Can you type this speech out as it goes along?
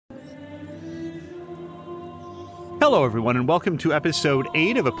Hello everyone, and welcome to episode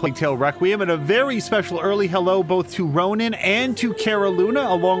 8 of A Plague Tale Requiem, and a very special early hello both to Ronan and to Cara Luna,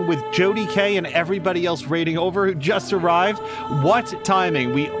 along with Jody K and everybody else raiding over who just arrived. What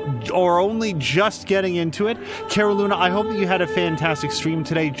timing! We are only just getting into it. Cara Luna, I hope that you had a fantastic stream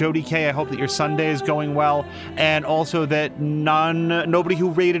today. Jody K, I hope that your Sunday is going well, and also that nobody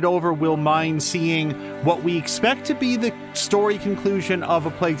who raided over will mind seeing what we expect to be the story conclusion of A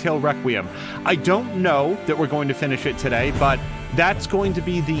Plague Tale Requiem. I don't know that we're going to finish it today, but that's going to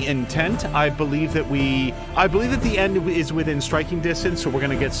be the intent. I believe that the end is within striking distance, so we're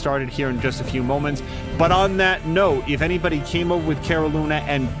going to get started here in just a few moments. But on that note, if anybody came over with Cara Luna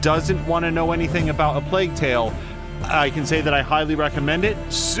and doesn't want to know anything about A Plague Tale, I can say that I highly recommend it.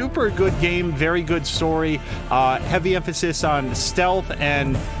 Super good game, very good story, heavy emphasis on stealth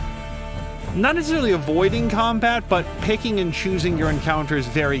and not necessarily avoiding combat, but picking and choosing your encounters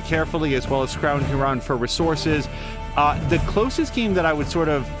very carefully, as well as scrounging around for resources. The closest game that I would sort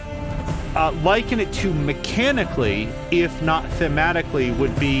of liken it to mechanically, if not thematically,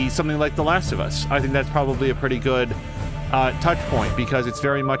 would be something like The Last of Us. I think that's probably a pretty good touch point, because it's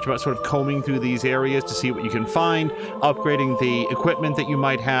very much about sort of combing through these areas to see what you can find, upgrading the equipment that you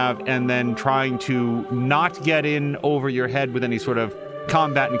might have, and then trying to not get in over your head with any sort of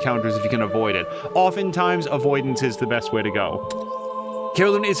combat encounters if you can avoid it. Oftentimes, avoidance is the best way to go.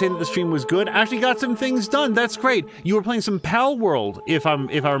 Carolyn is saying that the stream was good. Actually got some things done. That's great. You were playing some Pal World, if I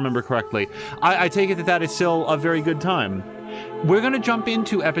remember correctly. I take it that that is still a very good time. We're going to jump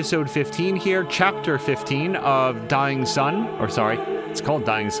into episode 15 here, chapter 15 of Dying Sun. Or sorry, it's called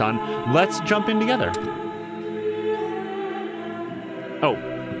Dying Sun. Let's jump in together. Oh,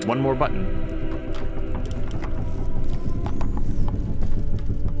 one more button.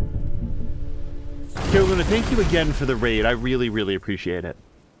 Carolina, thank you again for the raid. I really, really appreciate it.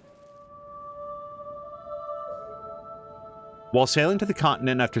 While sailing to the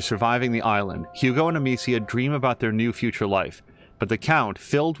continent after surviving the island, Hugo and Amicia dream about their new future life. But the Count,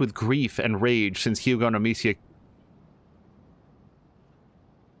 filled with grief and rage since Hugo and Amicia...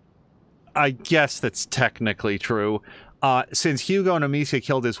 I guess that's technically true. Since Hugo and Amicia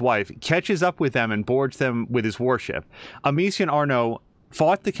killed his wife, catches up with them and boards them with his warship. Amicia and Arno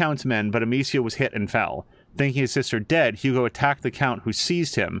fought the Count's men, but Amicia was hit and fell. Thinking his sister dead, Hugo attacked the Count, who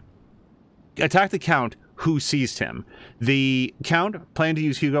seized him. The Count planned to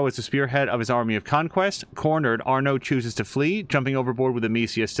use Hugo as the spearhead of his army of conquest. Cornered, Arno chooses to flee, jumping overboard with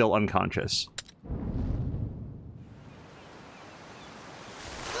Amicia still unconscious.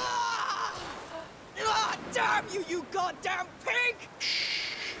 Damn you, you goddamn pig!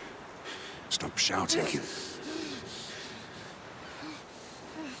 Shh. Stop shouting.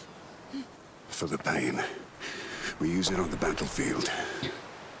 For the pain. We use it on the battlefield.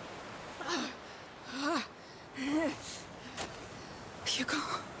 Hugo.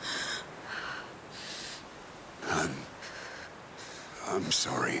 I'm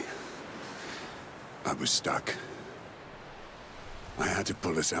sorry. I was stuck. I had to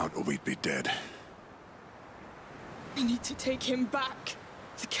pull us out or we'd be dead. We need to take him back.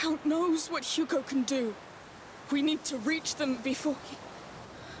 The Count knows what Hugo can do. We need to reach them before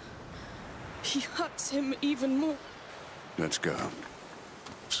he hurts him even more. Let's go.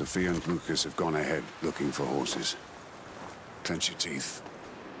 Sophia and Lucas have gone ahead looking for horses. Clench your teeth.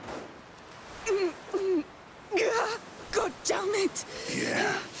 God damn it!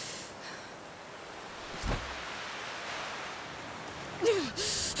 Yeah.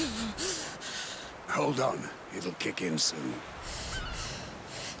 Hold on. It'll kick in soon.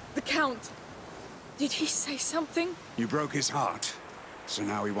 The Count. Did he say something? You broke his heart, so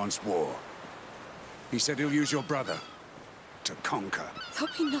now he wants war. He said he'll use your brother to conquer.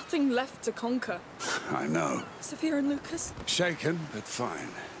 There'll be nothing left to conquer. I know. Sophia and Lucas? Shaken, but fine.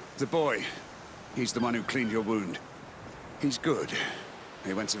 The boy, he's the one who cleaned your wound. He's good.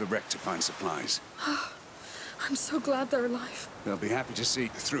 He went to the wreck to find supplies. I'm so glad they're alive. They'll be happy to see you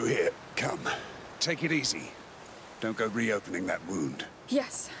through here. Come, take it easy. Don't go reopening that wound.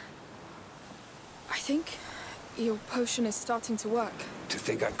 Yes. I think your potion is starting to work. To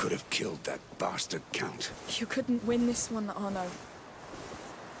think I could have killed that bastard Count. You couldn't win this one, Arno.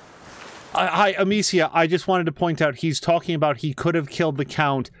 Hi, Amicia. I just wanted to point out he's talking about he could have killed the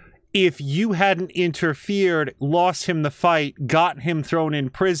Count if you hadn't interfered, lost him the fight, got him thrown in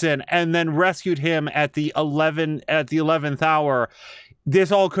prison, and then rescued him at the 11th hour.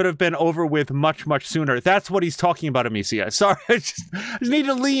 This all could have been over with much, much sooner. That's what he's talking about, Amicia. Sorry, I just need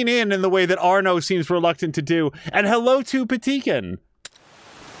to lean in the way that Arno seems reluctant to do. And hello to Patikan.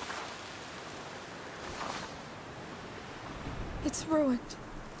 It's ruined.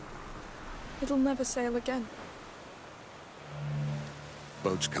 It'll never sail again.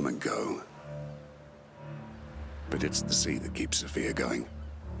 Boats come and go. But it's the sea that keeps Sophia going.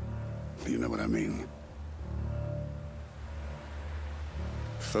 You know what I mean?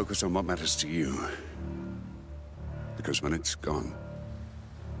 Focus on what matters to you. Because when it's gone...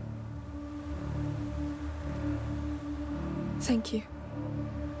 Thank you.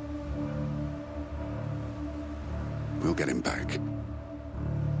 We'll get him back.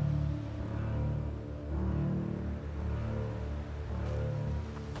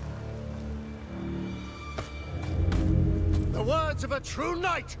 The words of a true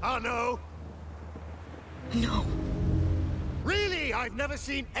knight, Arno! No. Really, I've never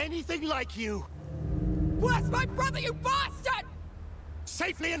seen anything like you. Where's my brother, you bastard?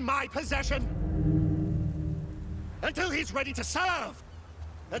 Safely in my possession. Until he's ready to serve.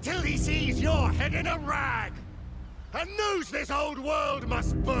 Until he sees your head in a rag. And knows this old world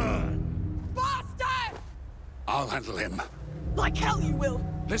must burn. Bastard! I'll handle him. Like hell you will.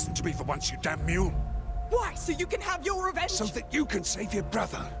 Listen to me for once, you damn mule. Why? So you can have your revenge? So that you can save your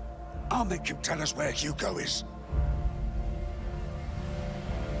brother. I'll make him tell us where Hugo is.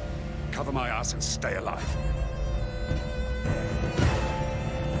 Cover my ass and stay alive.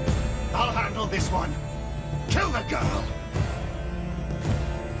 I'll handle this one. Kill the girl!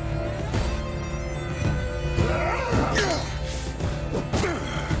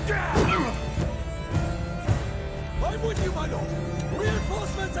 I'm with you, my lord.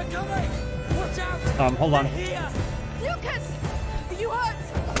 Reinforcements are coming. Watch out. Hold on. Here. Lucas! Are you hurt?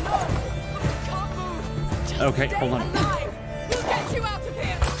 No. You can't move. Just Okay, stay hold on. alive. We'll get you out of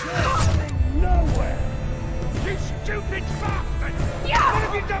here. Nowhere! You stupid bastard! Yeah! What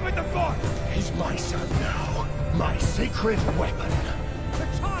have you done with the boy? He's my son now. My sacred weapon. The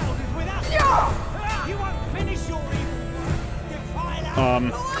child is with us. Yeah! You won't finish your evil work. Defile our...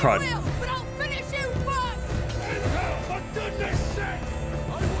 Oh, crud. I will, but I'll finish you first! In hell, for goodness sake!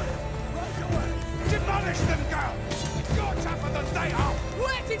 I will. Right away. Demolish them, girl! You're tougher than they are!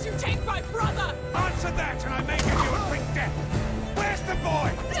 Where did you take my brother? Answer that and I may give you a quick death! Where's the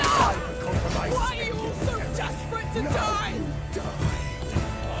boy? No! Compromise. Why are you all so desperate to die?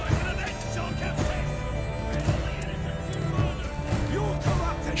 You're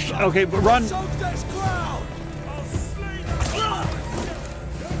corrupted. Okay, but run. Soak this ground.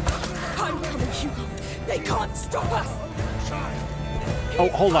 I'm coming, Hugo. They can't stop us. Oh,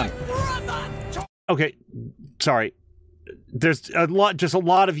 hold on. Brother! Okay, sorry. There's a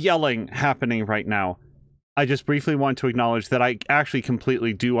lot of yelling happening right now. I just briefly want to acknowledge that I actually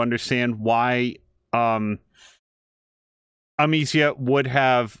completely do understand why Amicia would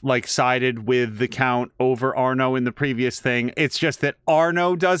have like sided with the Count over Arno in the previous thing. It's just that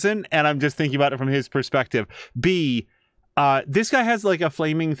Arno doesn't, and I'm just thinking about it from his perspective. B, this guy has like a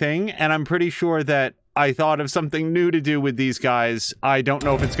flaming thing, and I'm pretty sure that I thought of something new to do with these guys. I don't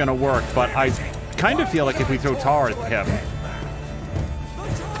know if it's gonna work, but I kind of feel like if we throw tar at him.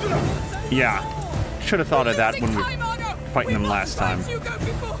 Yeah. Should have thought of that when we were fighting them last time. Hugo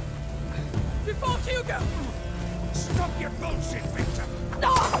before Hugo! Stop your bullshit, Victor!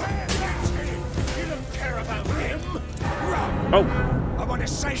 No! That's him! You don't care about him! Run! Oh, I want to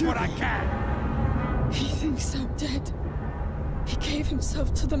save what I can! He thinks I'm dead. He gave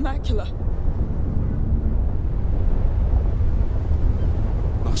himself to the macula.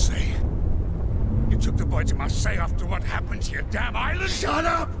 Marseille. You took the boy to Marseille after what happened to your damn island? Shut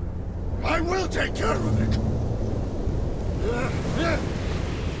up! I will take care of it!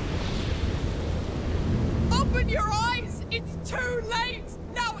 Open your eyes! It's too late!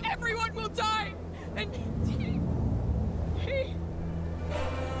 Now everyone will die! And he...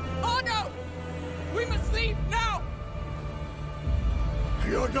 Oh no! We must leave now!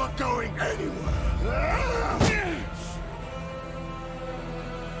 You're not going anywhere!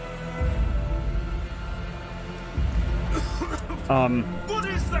 What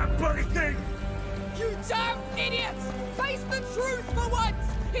is that bloody thing? You damn idiots! Face the truth for once!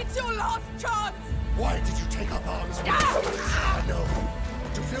 It's your last chance! Why did you take up arms? I know.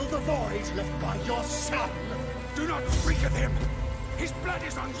 To fill the void left by your son. Do not speak of him. His blood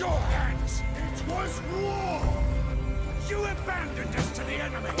is on your hands. It was war. You abandoned us to the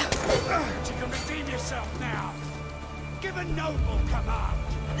enemy. You can redeem yourself now. Give a noble command.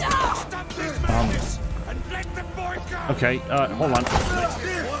 Stop this madness and let the boy go. okay, hold on.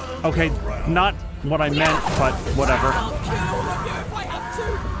 Okay, not what I meant, but whatever. I'll kill all of you if I have to!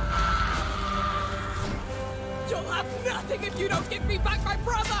 You'll have nothing if you don't give me back my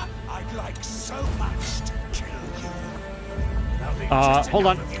brother! I'd like so much to kill you. Hold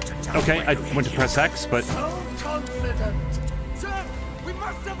on. Okay, I went to press X, but... So confident. Sir, we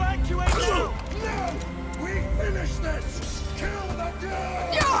must evacuate now. No! We finish this! Kill the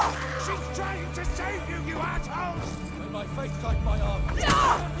girl! She's trying to save you, you assholes! May my faith guide my arm. Lead to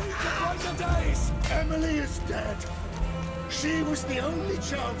brighter days! Emily is dead. She was the only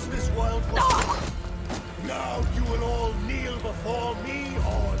chance this world was. Now you will all kneel before me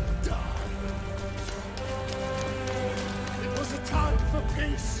or die. It was a time for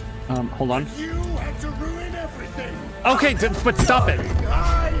peace. Hold on. You had to ruin everything. Okay, but stop it.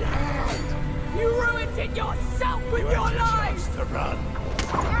 I had. You ruined it yourself with your lies! To run.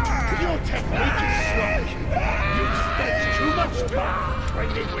 Your technique is sloppy. You spent too much time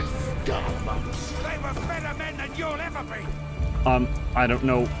training with scum. They were better men than you'll ever be. I don't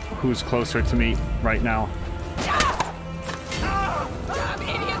know who's closer to me right now. Damn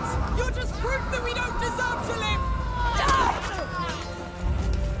idiots! You're just proof that we don't deserve to live!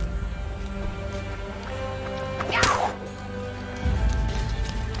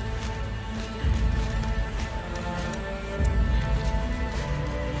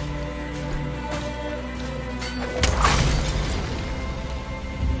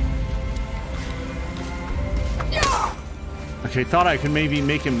 Okay, thought I could maybe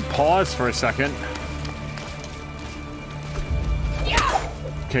make him pause for a second.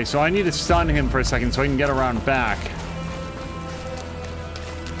 Okay, so I need to stun him for a second so I can get around back.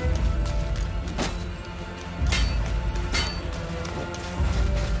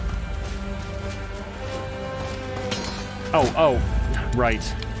 Oh,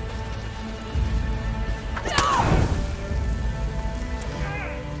 right.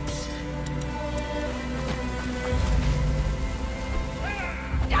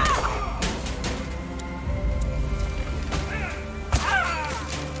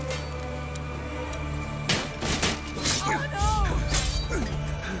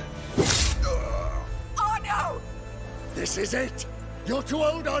 This is it! You're too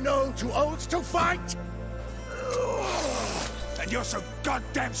old, or no, too old to fight! And you're so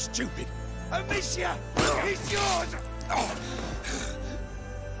goddamn stupid! Amicia! He's yours!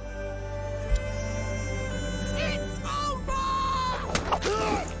 It's over!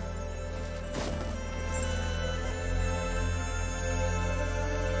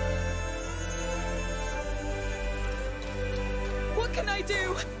 What can I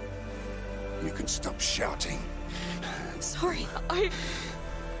do? You can stop shouting. Sorry,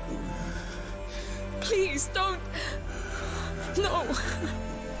 Please, don't... No.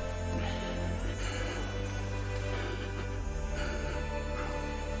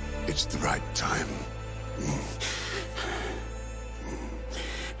 It's the right time.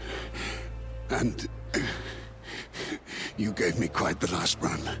 And you gave me quite the last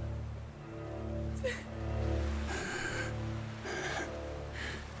run.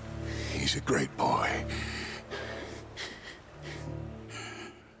 He's a great boy.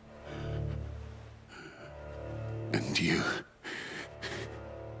 And you...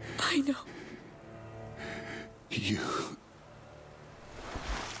 I know. You...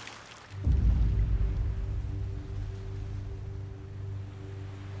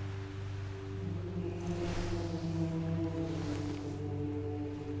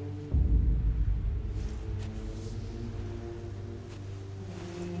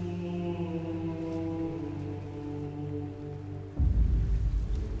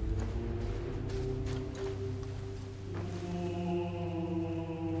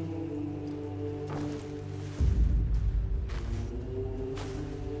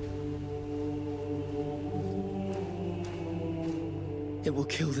 It will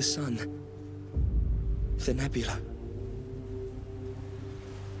kill the sun. The nebula.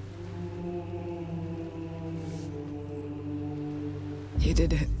 You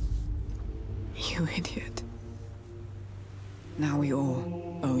did it. You idiot. Now we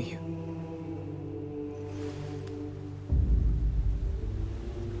all owe you.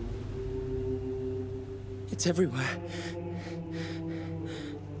 It's everywhere.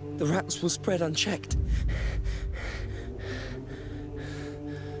 The rats will spread unchecked.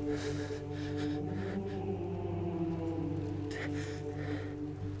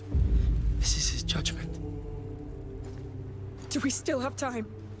 This is his judgment. Do we still have time?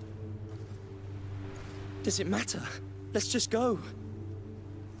 Does it matter? Let's just go.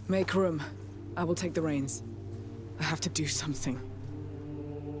 Make room. I will take the reins. I have to do something.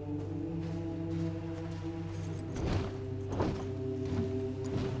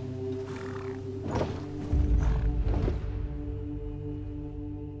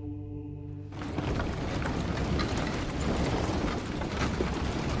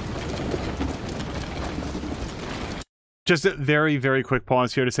 Just a very, very quick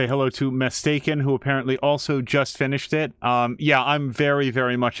pause here to say hello to Mistaken, who apparently also just finished it. Yeah, I'm very,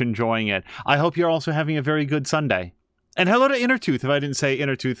 very much enjoying it. I hope you're also having a very good Sunday. And hello to Innertooth, if I didn't say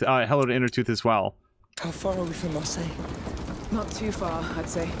Innertooth. Hello to Innertooth as well. How far are we from Marseille? Not too far, I'd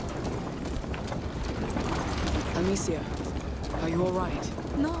say. Amicia, are you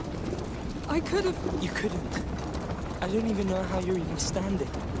alright? No. I could have. You couldn't. I don't even know how you're even standing.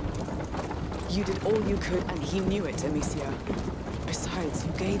 You did all you could, and he knew it, Amicia. Besides,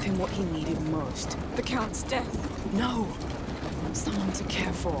 you gave him what he needed most. The Count's death. No! Someone to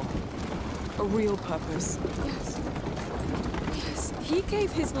care for. A real purpose. Yes. Yes, he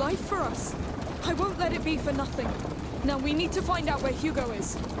gave his life for us. I won't let it be for nothing. Now we need to find out where Hugo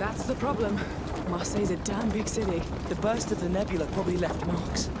is. That's the problem. Marseille's a damn big city. The burst of the nebula probably left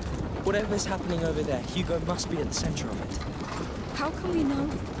marks. Whatever's happening over there, Hugo must be at the center of it. How can we know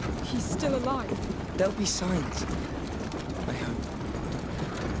he's still alive? There'll be signs. I hope.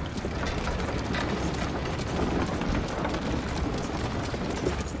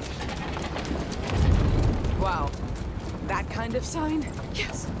 Wow. That kind of sign?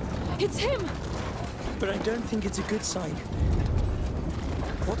 Yes, it's him! But I don't think it's a good sign.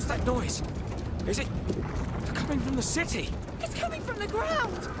 What's that noise? Is it coming from the city? It's coming from the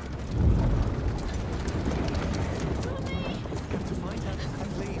ground! To find out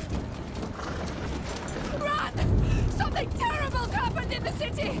and leave. Run! Something terrible's happened in the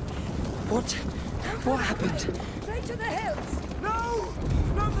city! What? What happened? Straight to the hills! No!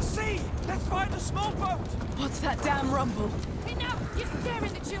 No, the sea! Let's find a small boat! What's that damn rumble? Enough! You're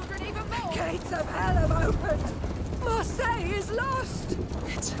scaring the children even more! Gates of hell have opened! Marseille is lost!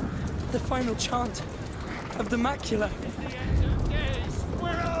 It's the final chant of the macula.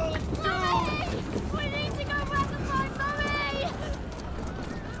 We're all doomed! We need to go back and find Mummy!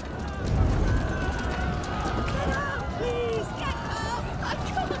 Get up! Please, get up! I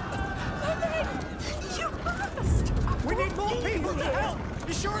can't! Mummy! You must! We need more people to help!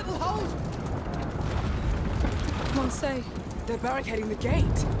 You sure it'll hold? Marseille, they're barricading the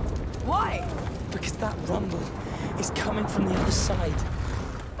gate. Why? Because that rumble is coming from the other side.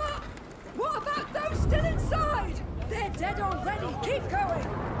 But what about those still inside? They're dead already. Keep going.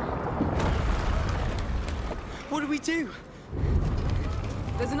 What do we do?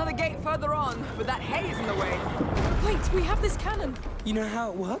 There's another gate further on, but that haze in the way. Wait, we have this cannon. You know how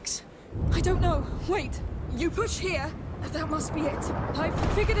it works? I don't know. Wait. You push here. That must be it. I've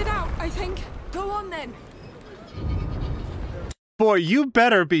figured it out, I think. Go on then. Boy, you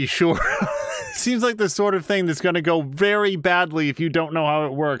better be sure. Seems like the sort of thing that's going to go very badly if you don't know how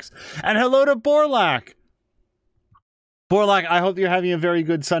it works. And hello to Borlak. Borlak, I hope you're having a very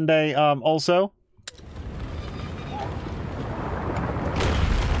good Sunday also.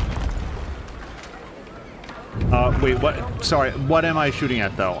 Wait, what? Sorry, what am I shooting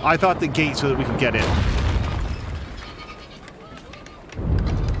at, though? I thought the gate so that we could get in.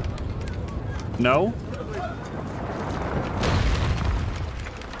 No?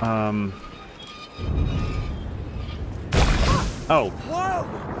 Oh. Whoa!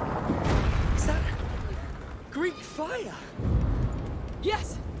 Is that Greek fire?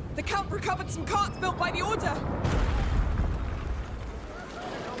 Yes! The Count recovered some carts built by the Order.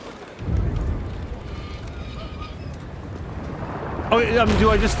 Oh, do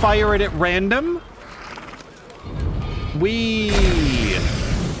I just fire it at random?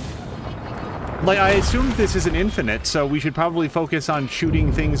 Like, I assumed this isn't infinite, so we should probably focus on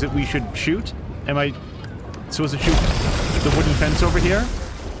shooting things that we should shoot. Am I supposed to shoot the wooden fence over here?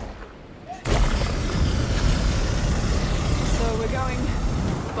 So we're going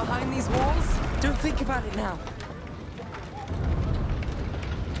behind these walls? Don't think about it now.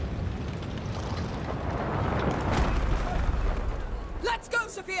 Let's go,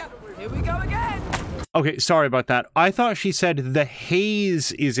 Sophia! Here we go again! Okay, sorry about that. I thought she said the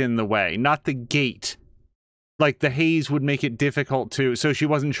haze is in the way, not the gate. Like, the haze would make it difficult to, so she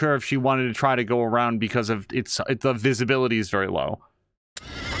wasn't sure if she wanted to try to go around because of the visibility is very low.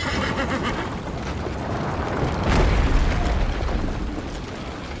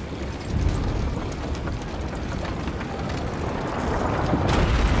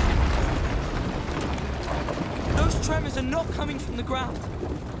 Those tremors are not coming from the ground.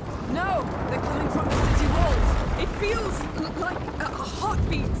 No, they're coming from the city walls. It feels like a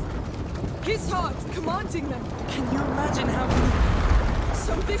heartbeat. His heart commanding them. Can you imagine how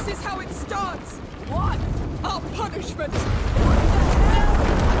So this is how it starts. What? Our punishment. What the hell?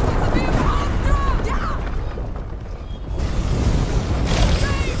 Sophia, hold down!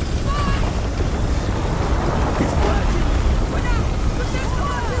 Save! Fight! It's working! We're out! But there's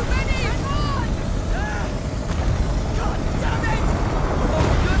far too many! Come on! God damn it!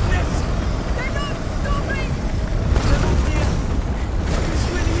 Oh, goodness! They're not stopping! This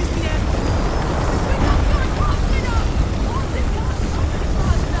really is the end. We're not going fast enough!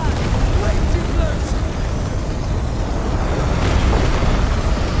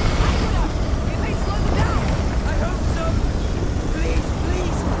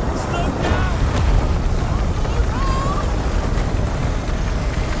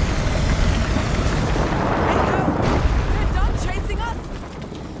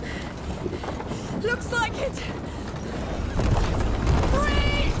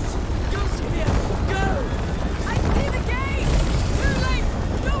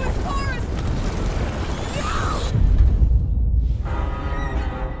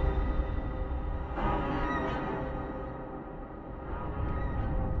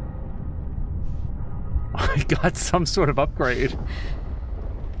 I got some sort of upgrade.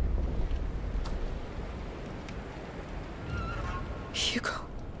 Hugo.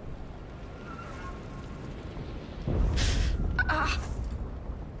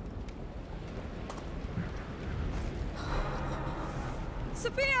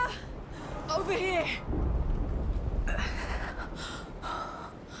 Sophia! Over here!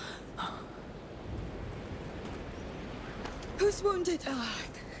 Who's wounded?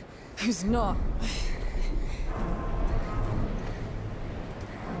 Who's not?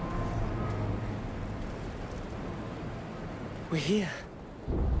 We're here.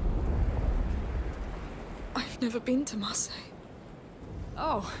 I've never been to Marseille.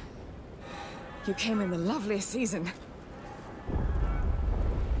 Oh. You came in the loveliest season.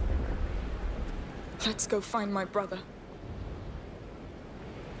 Let's go find my brother.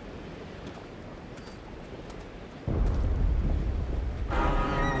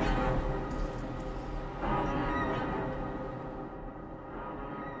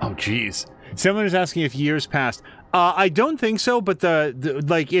 Oh, geez. Someone is asking if years passed. I don't think so, but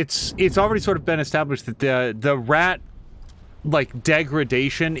like it's already sort of been established that the rat like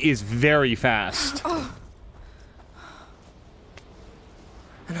degradation is very fast. Oh.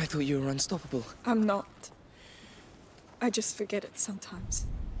 And I thought you were unstoppable. I'm not. I just forget it sometimes.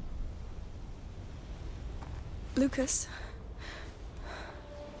 Lucas,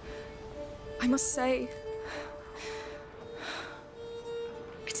 I must say,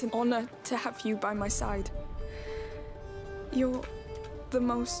 it's an honor to have you by my side. You're the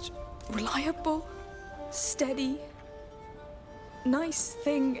most reliable, steady, nice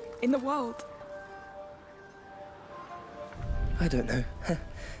thing in the world. I don't know.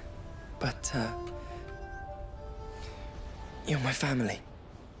 But, you're my family.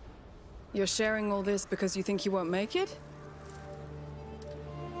 You're sharing all this because you think you won't make it?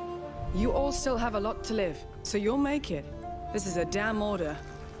 You all still have a lot to live, so you'll make it. This is a damn order.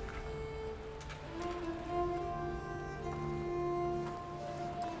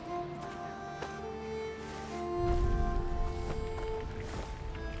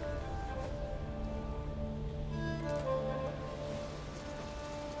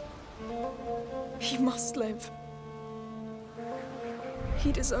 He must live.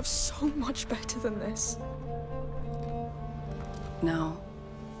 He deserves so much better than this. Now,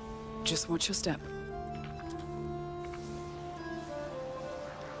 just watch your step.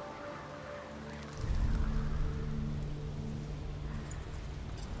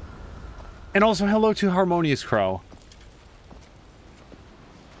 And also hello to Harmonious Crow.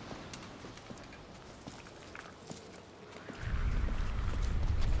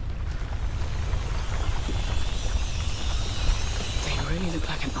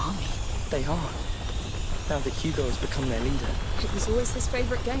 They are. Now that Hugo has become their leader. It was always his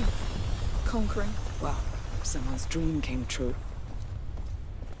favorite game. Conquering. Well, someone's dream came true.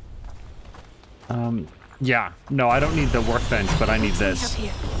 Yeah. No, I don't need the workbench, but I need this.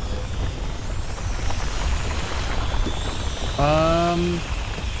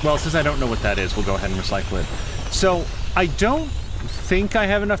 Well, since I don't know what that is, we'll go ahead and recycle it. So, I don't think I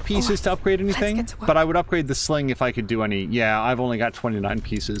have enough pieces to upgrade anything, but I would upgrade the sling if I could do any. Yeah, I've only got 29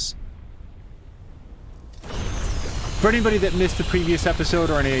 pieces. For anybody that missed the previous episode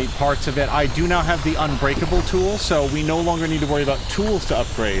or any parts of it, I do now have the Unbreakable tool, so we no longer need to worry about tools to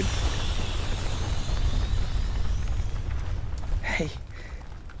upgrade. Hey,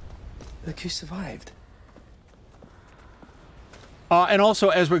 look who survived. And also,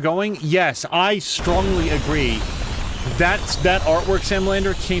 as we're going, yes, I strongly agree. That artwork,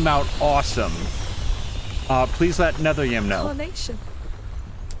 Samlander, came out awesome. Please let Netheryam know. Carnation.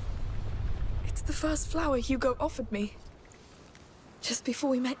 It's the first flower Hugo offered me. Just before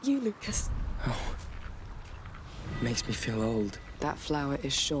we met you, Lucas. Oh. Makes me feel old. That flower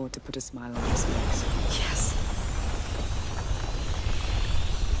is sure to put a smile on his face. Yes.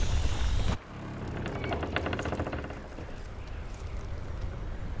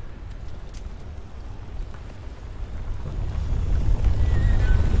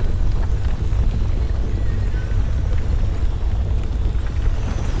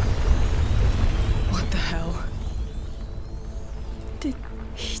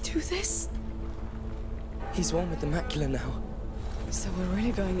 He's one with the macula now. So we're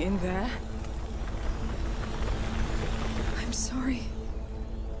really going in there? I'm sorry.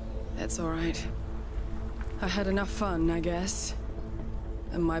 That's all right. I had enough fun, I guess.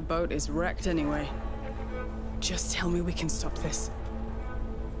 And my boat is wrecked anyway. Just tell me we can stop this.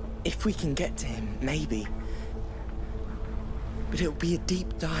 If we can get to him, maybe. But it'll be a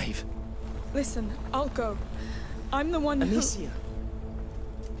deep dive. Listen, I'll go. I'm the one who... Amicia.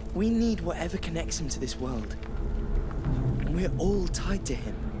 We need whatever connects him to this world. And we're all tied to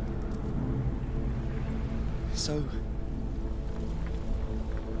him. So...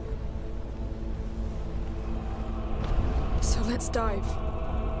 So let's dive.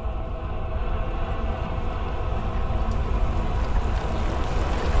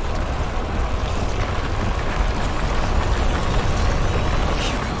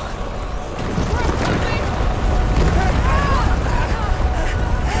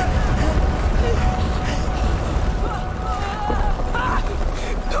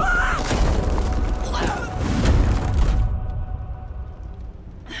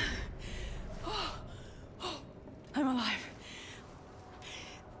 I'm alive.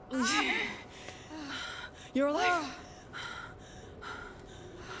 You're alive?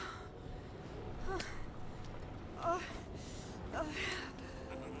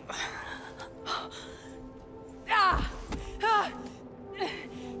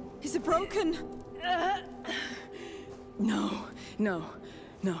 Is it broken? No.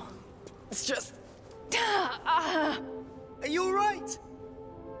 It's just... Are you alright?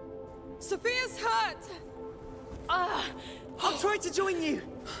 Sophia's hurt! I'll try to join you.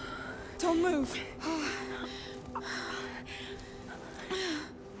 Don't move.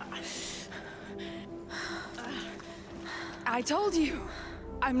 I told you,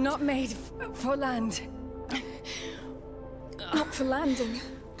 I'm not made for land. Not for landing,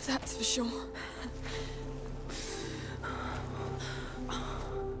 that's for sure.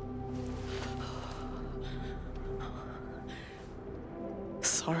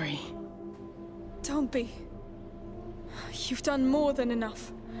 Sorry. Don't be. You've done more than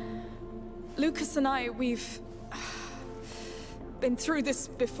enough. Lucas and I, we've been through this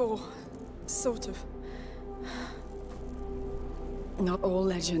before, sort of. Not all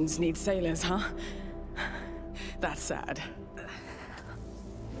legends need sailors, huh? That's sad.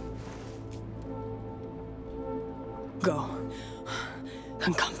 Go.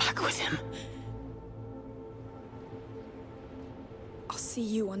 And come back with him. I'll see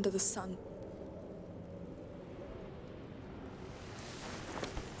you under the sun.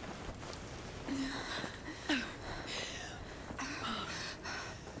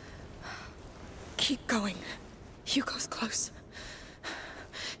 Keep going. Hugo's close.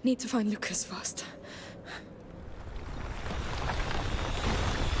 Need to find Lucas first.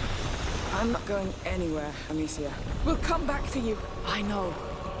 I'm not going anywhere, Amicia. We'll come back for you. I know.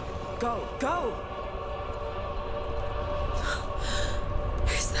 Go, go!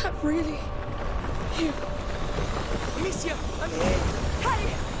 Is that really you? Amicia, I'm here.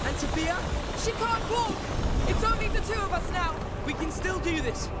 Hey! And Sophia? She can't walk! It's only the two of us now! We can still do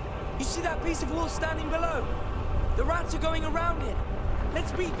this. You see that piece of wall standing below? The rats are going around it.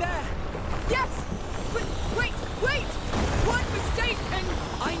 Let's meet there. Yes! But wait! One mistake and...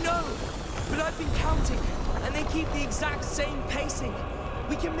 I know, but I've been counting, and they keep the exact same pacing.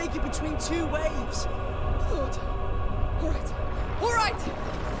 We can make it between two waves. Lord. All right!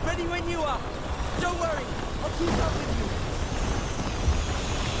 Ready when you are. Don't worry, I'll keep up with you.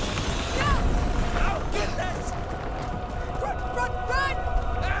 No! Oh, goodness! Run!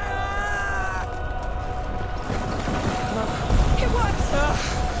 Ah! It works!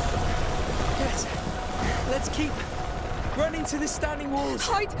 Yes, let's keep running to the standing walls.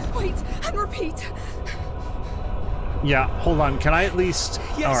 Hide, wait, and repeat. Yeah, hold on. Can I at least...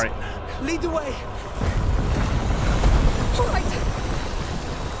 Yes. All right. Lead the way. All right.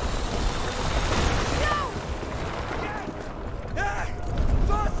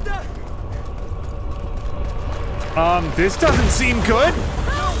 Faster! This doesn't seem good.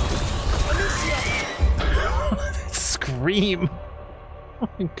 Alicia! Scream. Oh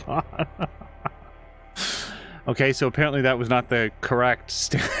my god. Okay, so apparently that was not the correct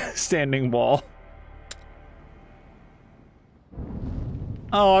standing wall.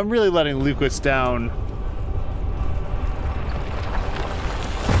 Oh, I'm really letting Lucas down.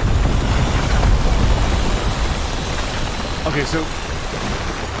 Okay, so...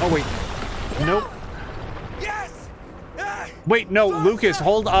 Oh, wait. Nope. Yes! Wait, no, Lucas,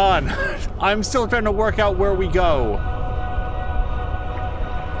 hold on. I'm still trying to work out where we go.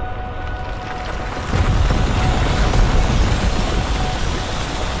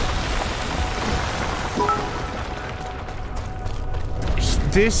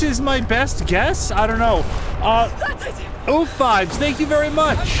 This is my best guess? I don't know. Oof vibes, thank you very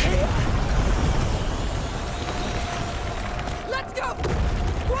much. Let's go!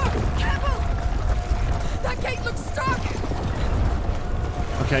 Whoa, careful! That gate looks stuck!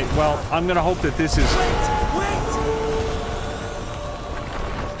 Okay, well, I'm gonna hope that this is... Wait!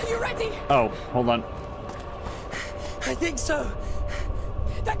 Are you ready? Oh, hold on. I think so.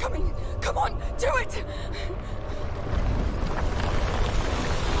 They're coming! Come on, do it!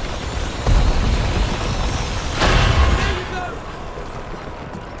 There you go!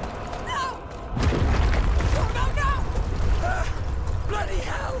 No! Oh, no, no! Bloody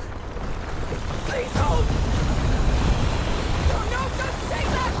hell! Please hold! No, don't take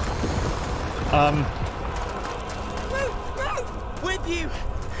that! Move! With you!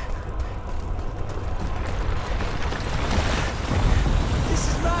 This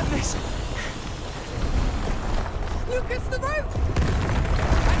is madness! Lucas, the roof!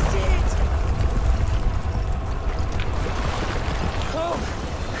 I see it! Oh!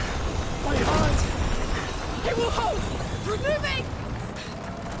 My heart! It will hold! We're moving!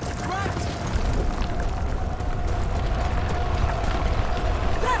 Right!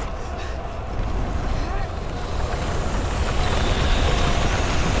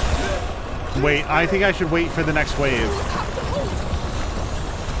 Wait, I think I should wait for the next wave.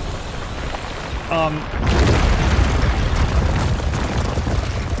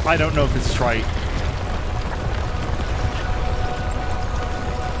 I don't know if it's right.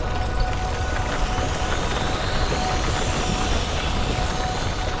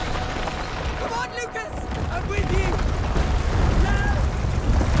 Come on, Lucas! I'm with you! Now!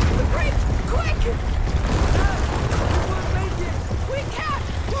 The bridge! Quick! We won't make it! We can!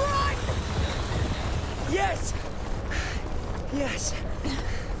 Run! Yes! Yes!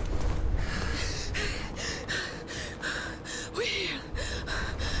 We're here.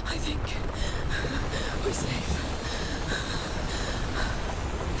 I think we're safe.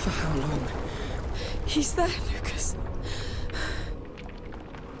 For how long? He's there, Lucas.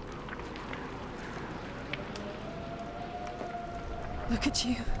 Look at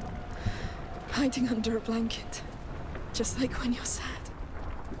you. Hiding under a blanket. Just like when you're sad.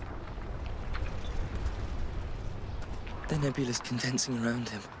 The nebula's condensing around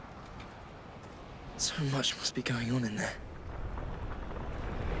him. So much must be going on in there.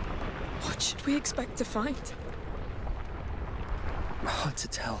 What should we expect to find? Hard to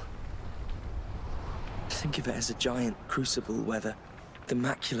tell. Think of it as a giant crucible where the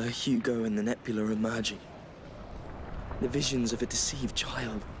macula, Hugo, and the nebula are merging. The visions of a deceived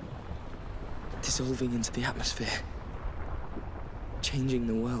child dissolving into the atmosphere, changing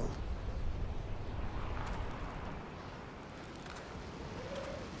the world.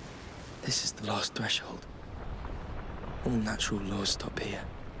 This is the last threshold. All natural laws stop here.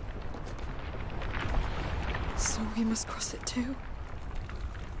 So we must cross it too?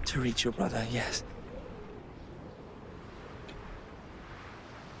 To reach your brother, yes.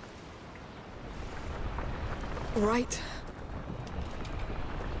 Right.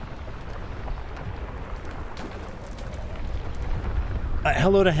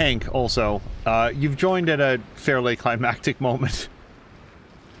 Hello to Hank, also. You've joined at a fairly climactic moment.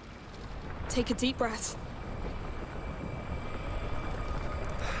 Take a deep breath.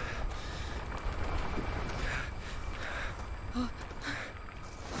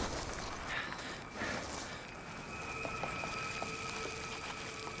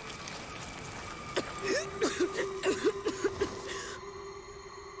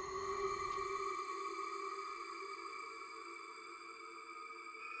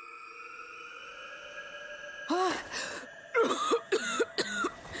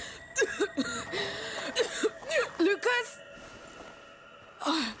 Lucas!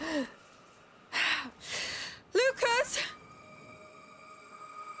 Lucas!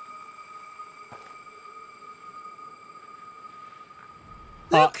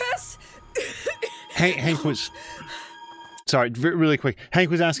 Lucas! Hank was... Sorry, really quick. Hank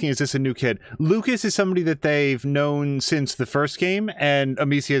was asking, is this a new kid? Lucas is somebody that they've known since the first game, and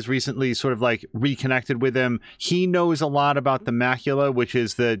Amicia has recently sort of, like, reconnected with him. He knows a lot about the macula, which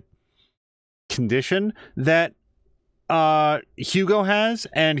is the condition that Hugo has,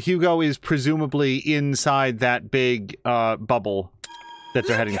 and Hugo is presumably inside that big bubble that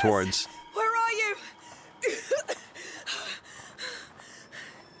they're heading towards. Where are you?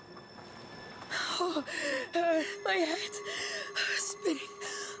 Oh, my head spinning.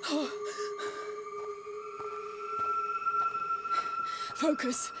 Oh.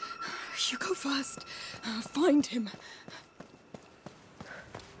 Focus. You go first. Find him.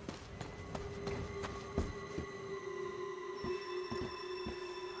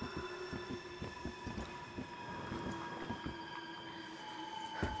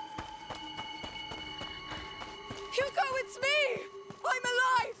 Hugo, it's me! I'm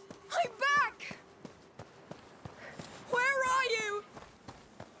alive! I'm back! Where are you?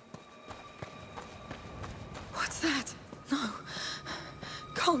 What's that? No.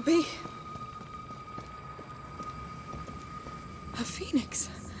 Can't be. A phoenix.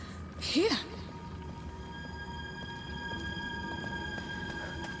 Here.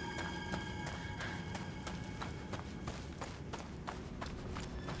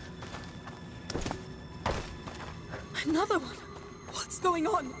 Another one. What's going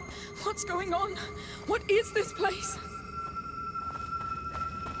on? What's going on? What is this place?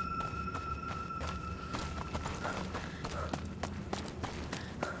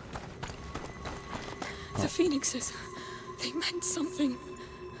 The phoenixes. They meant something.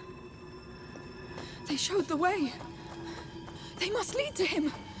 They showed the way. They must lead to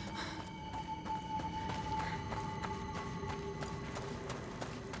him.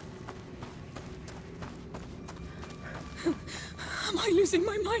 Am I losing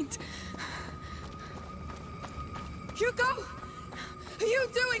my mind? Hugo! Are you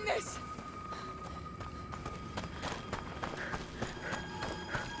doing this?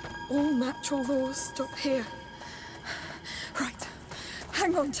 All natural laws stop here. Right.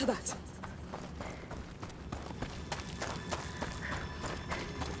 Hang on to that.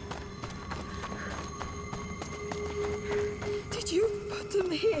 Did you put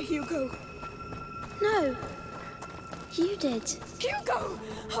them here, Hugo? No. You did. Hugo!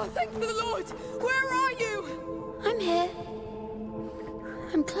 Oh, thank the Lord! Where are you? I'm here.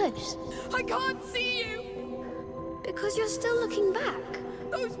 I'm close. I can't see you! Because you're still looking back.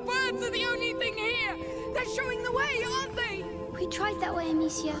 Those birds are the only thing here! They're showing the way, aren't they? We tried that way,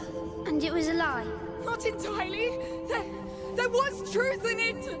 Amicia, and it was a lie. Not entirely. There was truth in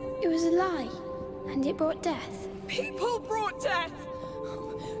it! It was a lie, and it brought death. People brought death!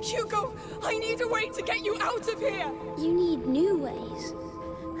 Hugo, I need a way to get you out of here! You need new ways.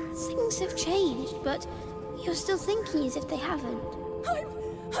 Things have changed, but you're still thinking as if they haven't.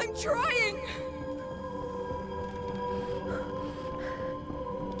 I'm trying!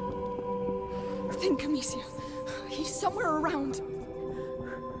 Think, Amicia. He's somewhere around.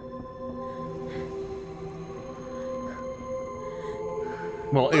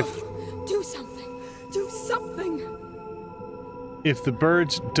 Well, if... Do something! Do something! If the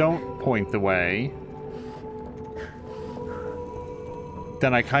birds don't point the way,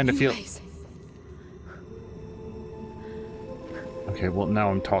 then I kind of feel... Okay, well, now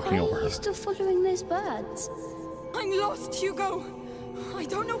I'm talking over her. Why are you still following those birds? I'm lost, Hugo! I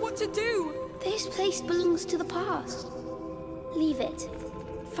don't know what to do! This place belongs to the past. Leave it.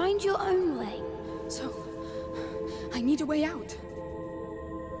 Find your own way. So, I need a way out.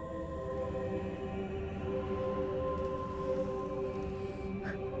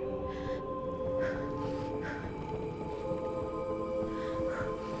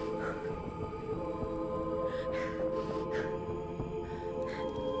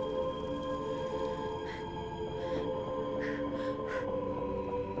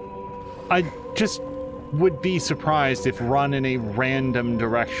 I just would be surprised if run in a random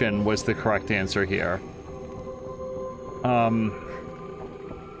direction was the correct answer here.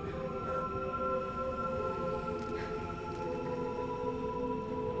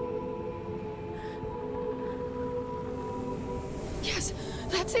 Yes,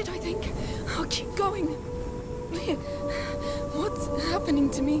 that's it, I think. I'll keep going. What's happening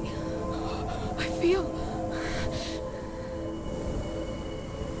to me? I feel...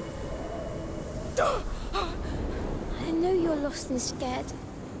 I know you're lost and scared,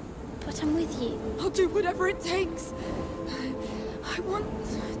 but I'm with you. I'll do whatever it takes. I want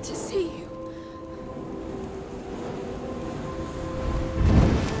to see you.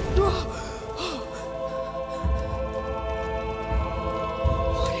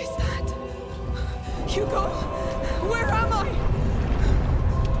 What is that? Hugo, where am I?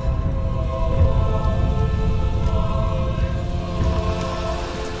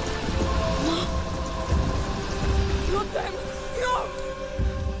 Not them! No!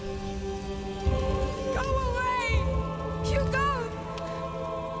 Go away! Hugo!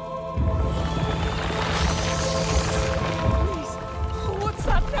 Please, what's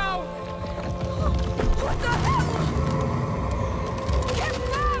that now? What the hell? Get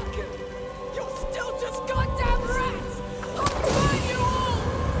back! You're still just goddamn rats! I'll burn you all!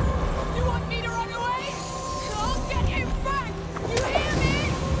 You want me to run away? I'll get him back! You hear me?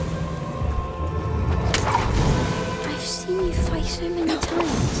 I've seen you fight so many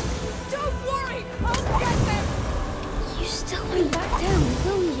times. Don't worry! I'll get them! You still won't back down,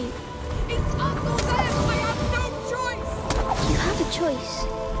 will you? It's us or them! I have no choice! You have a choice,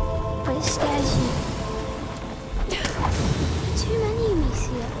 but it scares you. Too many,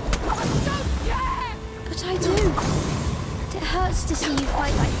 Amicia. I don't care! But I do. It hurts to see you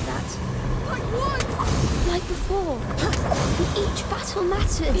fight like that. Like what? Like before. And each battle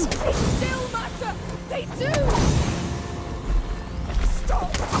mattered. They still matter! They do!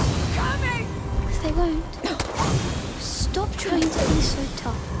 Stop! I won't. Stop trying to be so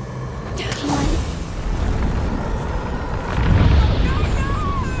tough. Can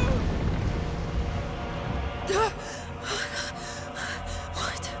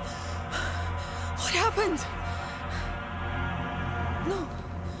What happened? No,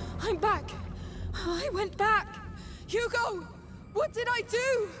 I'm back. I went back. Hugo, what did I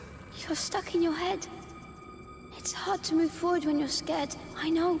do? You're stuck in your head. It's hard to move forward when you're scared. I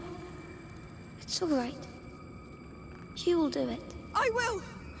know. It's all right. You will do it. I will.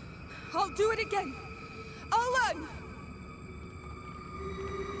 I'll do it again. I'll learn.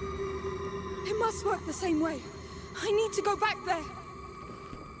 It must work the same way. I need to go back there.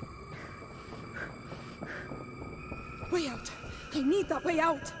 Way out. I need that way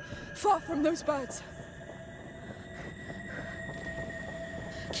out. Far from those birds.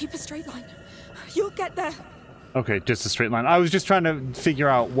 Keep a straight line. You'll get there. Okay, just a straight line. I was just trying to figure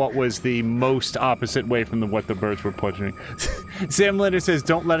out what was the most opposite way from what the birds were pointing. Sam Linder says,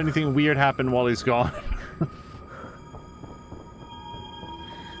 don't let anything weird happen while he's gone.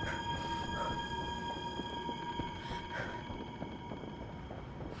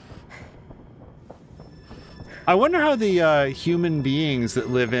 I wonder how the human beings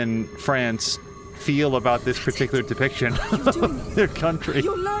that live in France feel about this particular depiction of their country.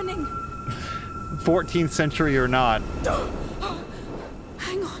 You're learning. 14th century or not.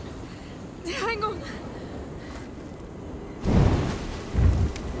 Hang on. Hang on.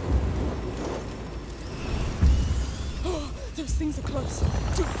 Oh, those things are close.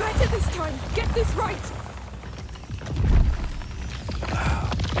 Do better this time. Get this right.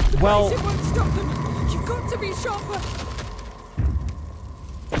 Well, it won't stop them. You've got to be sharper.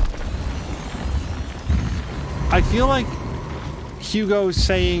 I feel like Hugo's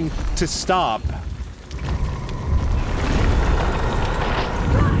saying to stop.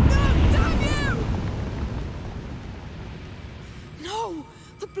 No!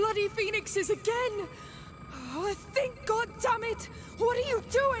 The bloody phoenixes again! Oh, thank God, damn it! What are you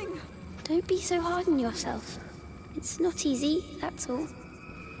doing? Don't be so hard on yourself. It's not easy, that's all.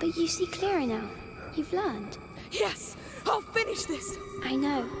 But you see clearer now. You've learned. Yes! I'll finish this! I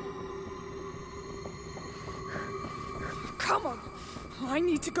know. Come on! I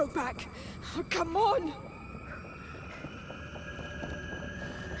need to go back. Oh, come on!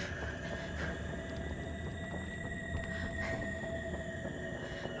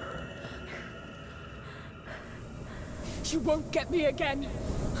 You won't get me again.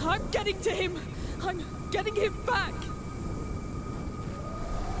 I'm getting to him. I'm getting him back.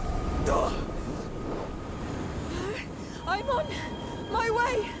 Ugh. I'm on my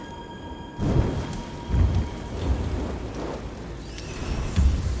way.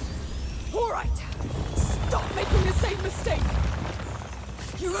 All right. Stop making the same mistake.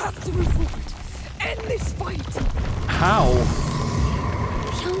 You have to move forward. End this fight. How?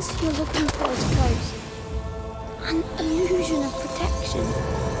 The answer you're looking for is close. An illusion of protection.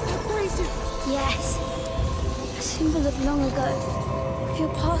 Abrasive. Yes. A symbol of long ago. Of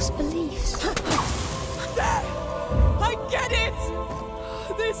your past beliefs. There! I get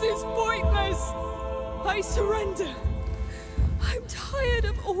it! This is pointless. I surrender. I'm tired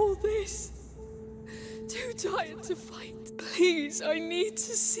of all this. Too tired to fight. Please, I need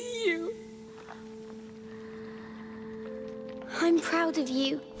to see you. I'm proud of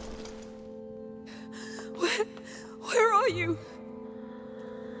you. Where are you?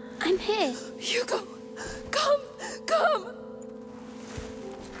 I'm here. Hugo, come!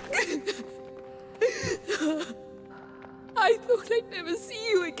 I thought I'd never see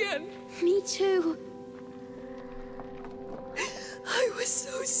you again. Me too. I was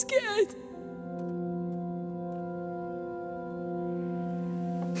so scared.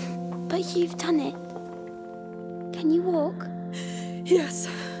 But you've done it. Can you walk? Yes.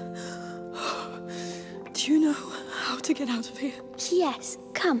 Do you know how to get out of here? Yes,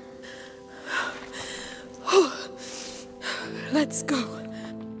 come. Let's go.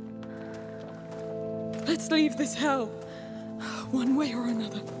 Let's leave this hell. One way or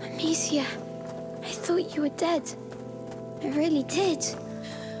another. Amicia, I thought you were dead. I really did.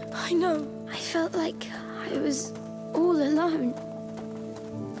 I know. I felt like I was all alone.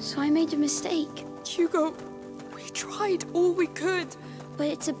 So I made a mistake. Hugo, we tried all we could. But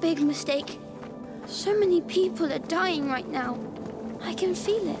it's a big mistake. So many people are dying right now. I can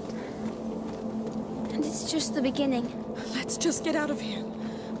feel it. And it's just the beginning. Let's just get out of here.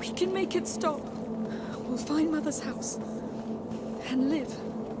 We can make it stop. We'll find Mother's house. And live.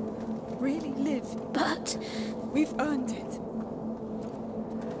 Really live. But we've earned it.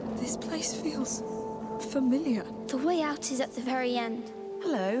 This place feels familiar. The way out is at the very end.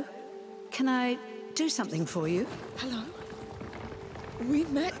 Hello. Can I do something for you? Hello? We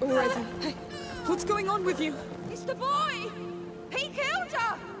met already. Hey, what's going on with you? It's the boy! He killed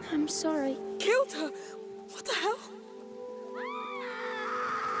her! I'm sorry. Killed her? What the hell?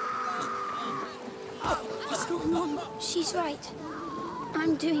 What's going on? She's right.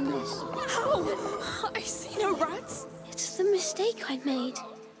 I'm doing this. How? I see no rats. It's the mistake I made.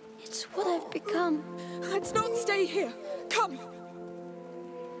 It's what I've become. Let's not stay here. Come.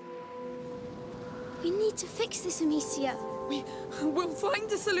 We need to fix this, Amicia. We'll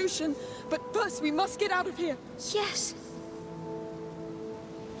find a solution, but first we must get out of here. Yes.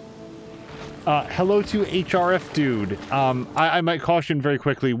 Hello to HRF Dude. I might caution very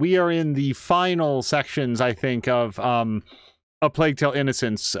quickly. We are in the final sections, I think, of A Plague Tale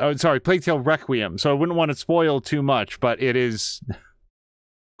Innocence. Sorry, Plague Tale Requiem. So I wouldn't want to spoil too much, but it is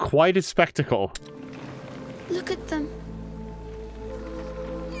quite a spectacle. Look at them.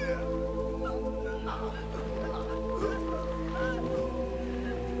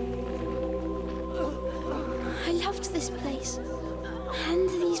 I loved this place. And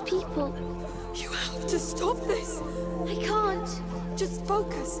these people. You have to stop this. I can't. Just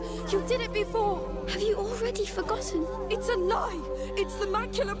focus. You did it before. Have you already forgotten? It's a lie. It's the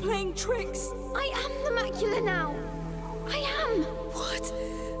macula playing tricks. I am the macula now. I am. What?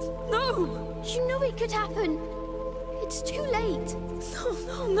 No. You knew it could happen. It's too late.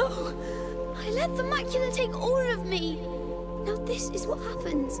 No. I let the macula take all of me. Now this is what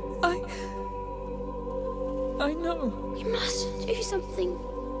happens. I know. We must do something.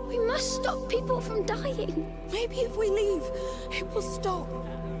 We must stop people from dying. Maybe if we leave, it will stop.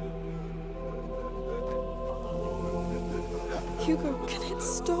 Hugo, can it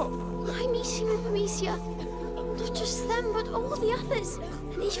stop? I'm eating with Amicia. Not just them, but all the others.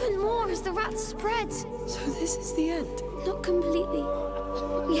 And even more as the rats spread. So this is the end? Not completely.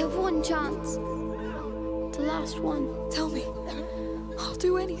 We have one chance. The last one. Tell me. I'll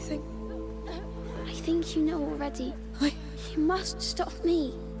do anything. I think you know already. You must stop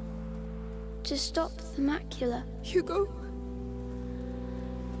me. To stop the macula. Hugo,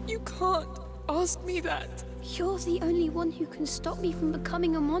 you can't ask me that. You're the only one who can stop me from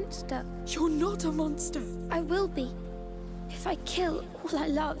becoming a monster. You're not a monster. I will be. If I kill all I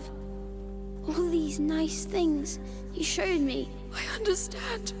love. All these nice things you showed me. I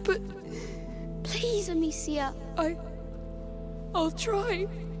understand, but... Please, Amicia. I'll try.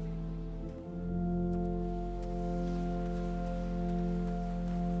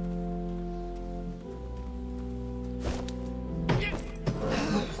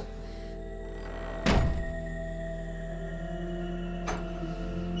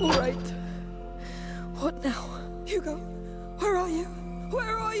 All right. What now? Hugo, where are you?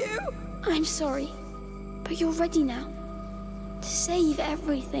 Where are you? I'm sorry, but you're ready now. To save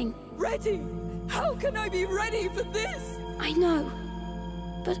everything. Ready? How can I be ready for this? I know,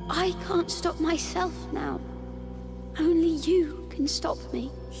 but I can't stop myself now. Only you can stop me.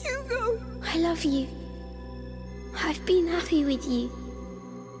 Hugo! I love you. I've been happy with you.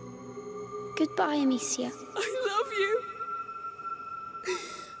 Goodbye, Amicia. I love you.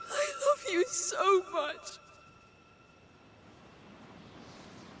 I love you so much.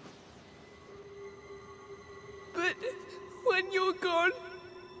 But when you're gone,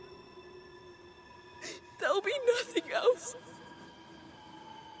 there'll be nothing else.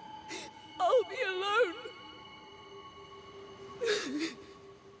 I'll be alone.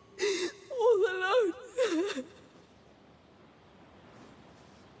 All alone.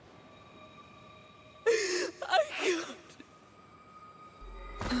 I can't.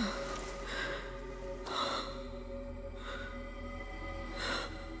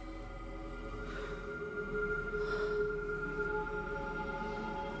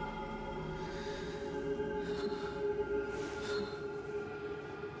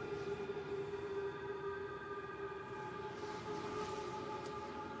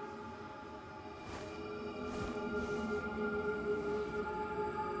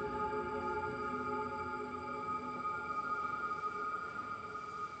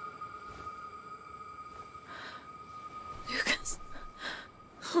 Lucas.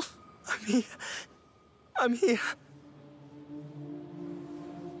 I'm here. I'm here.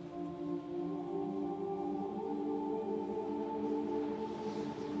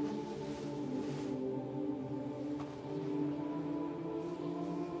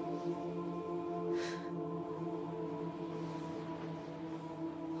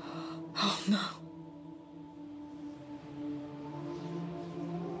 Oh no.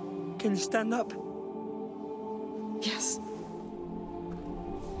 Can you stand up? Yes.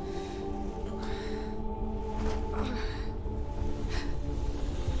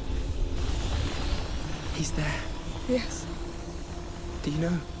 He's there. Yes. Do you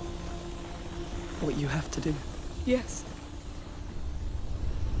know what you have to do? Yes.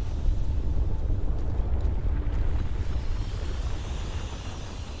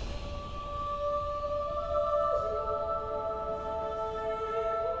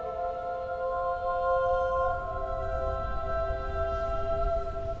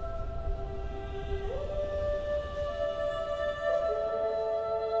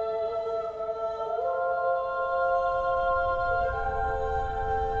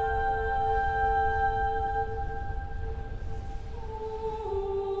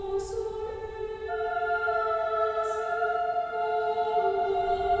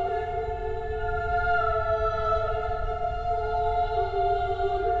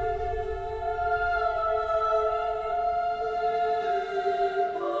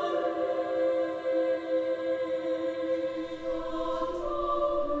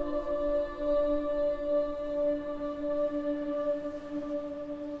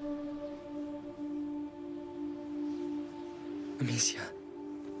 Amicia,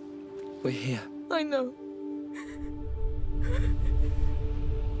 we're here. I know.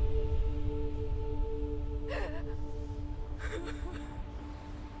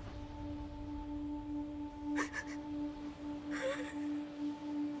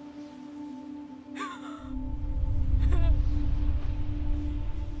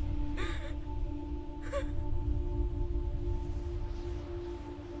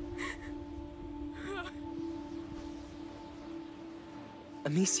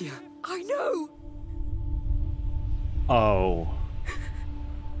 Amicia. I know! Oh.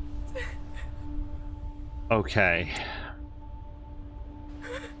 Okay.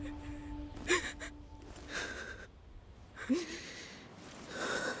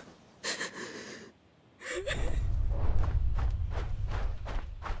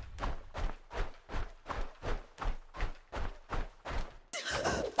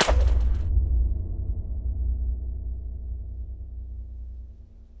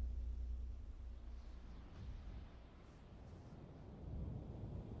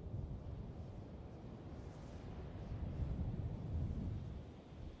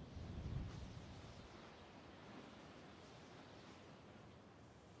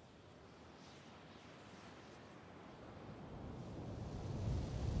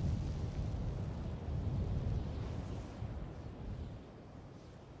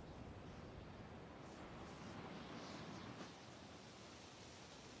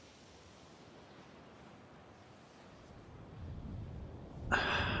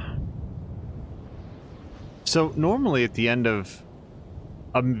 So normally at the end of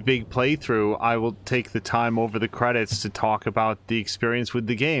a big playthrough, I will take the time over the credits to talk about the experience with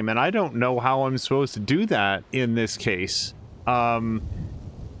the game, and I don't know how I'm supposed to do that in this case. I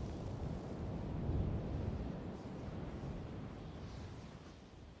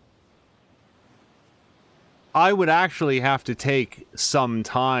would actually have to take some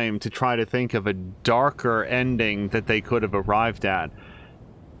time to try to think of a darker ending that they could have arrived at.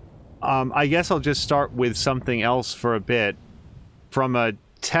 I guess I'll just start with something else for a bit. From a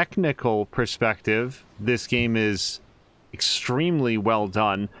technical perspective, this game is extremely well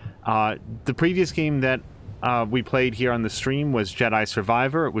done. The previous game that we played here on the stream was Jedi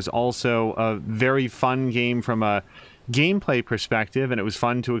Survivor. It was also a very fun game from a gameplay perspective, and it was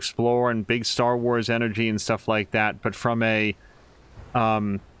fun to explore and big Star Wars energy and stuff like that. But from a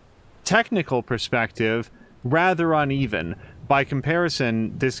technical perspective, rather uneven. By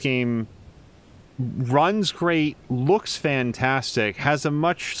comparison, this game runs great, looks fantastic, has a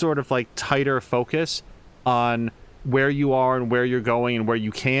much sort of like tighter focus on where you are and where you're going and where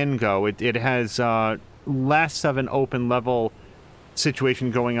you can go. It has less of an open level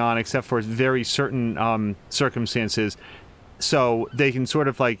situation going on, except for very certain circumstances. So they can sort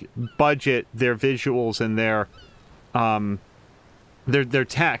of like budget their visuals and their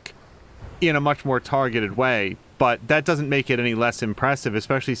tech in a much more targeted way. But that doesn't make it any less impressive,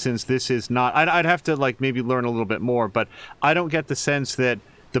 especially since this is not... I'd have to, like, maybe learn a little bit more, but I don't get the sense that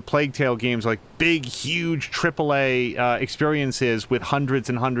the Plague Tale games are, like, big, huge AAA experiences with hundreds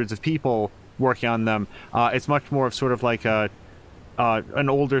and hundreds of people working on them. It's much more of sort of like an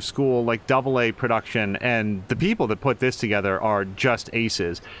older school, like, AA production, and the people that put this together are just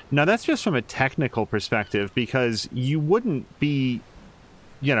aces. Now, that's just from a technical perspective, because you wouldn't be,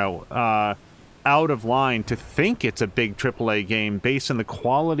 you know... out of line to think it's a big AAA game based on the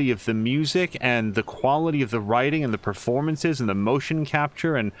quality of the music and the quality of the writing and the performances and the motion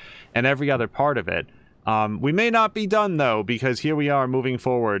capture and every other part of it. We may not be done, though, because here we are moving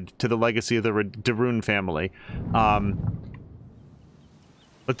forward to the legacy of the Darun family.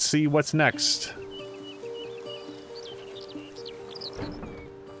 Let's see what's next.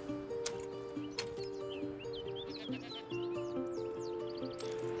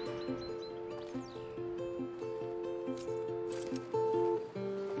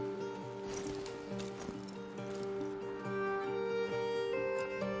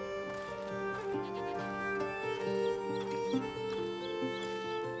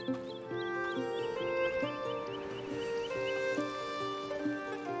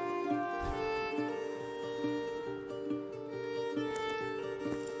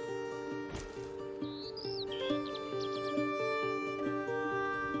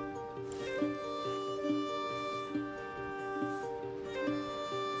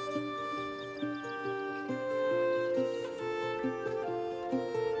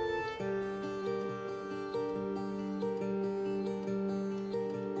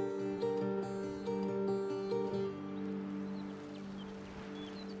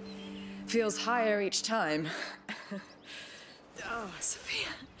 Feels higher each time. Oh, Sophia,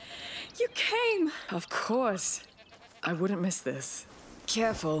 you came! Of course. I wouldn't miss this.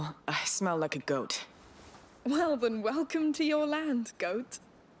 Careful, I smell like a goat. Well, then welcome to your land, goat.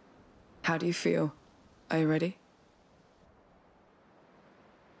 How do you feel? Are you ready?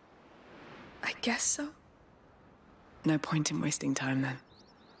 I guess so. No point in wasting time then.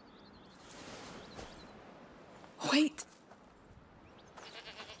 Wait.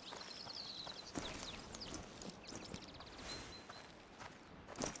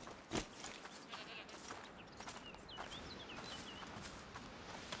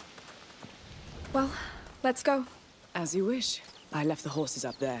 Well, let's go. As you wish. I left the horses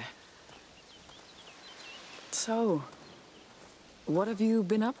up there. So, what have you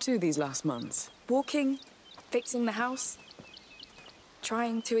been up to these last months? Walking, fixing the house,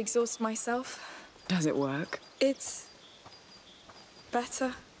 trying to exhaust myself. Does it work? It's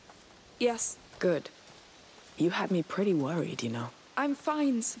better. Yes. Good. You had me pretty worried, you know. I'm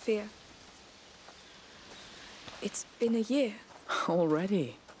fine, Sophia. It's been a year.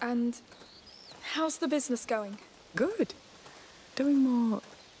 Already? And how's the business going? Good. Doing more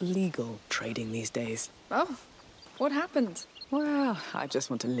legal trading these days. Oh, what happened? Well, I just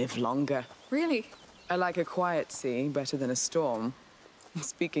want to live longer. Really? I like a quiet sea better than a storm.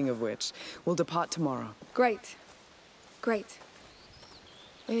 Speaking of which, we'll depart tomorrow. Great. Great.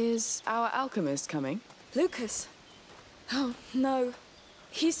 Is our alchemist coming? Lucas? Oh, no.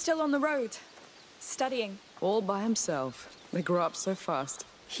 He's still on the road. Studying. All by himself. They grow up so fast.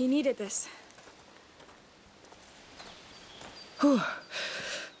 He needed this. Whew.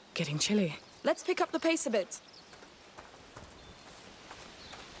 Getting chilly. Let's pick up the pace a bit.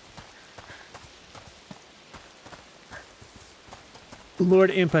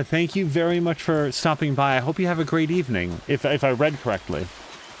 Lord Impa, thank you very much for stopping by. I hope you have a great evening, if I read correctly.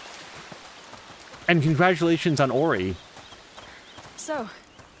 And congratulations on Ori. So,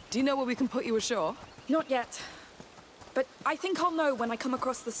 do you know where we can put you ashore? Not yet. But I think I'll know when I come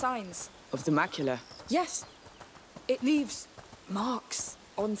across the signs. Of the macula? Yes. It leaves marks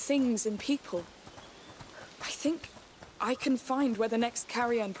on things and people. I think I can find where the next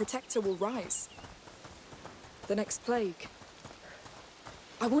carrier and protector will rise. The next plague.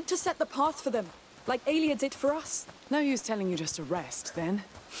 I want to set the path for them, like Aelia did for us. No use telling you just to rest, then.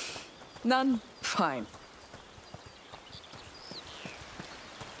 None. Fine.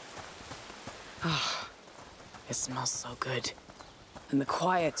 Ah, it smells so good. And the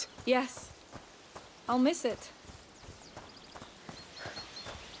quiet. Yes. I'll miss it.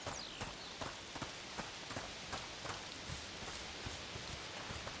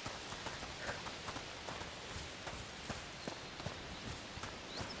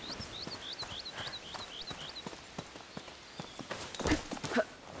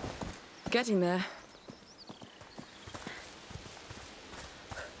 Getting there.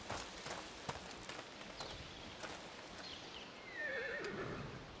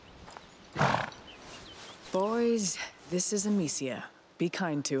 Boys, this is Amicia. Be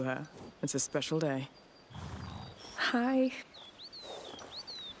kind to her. It's a special day. Hi.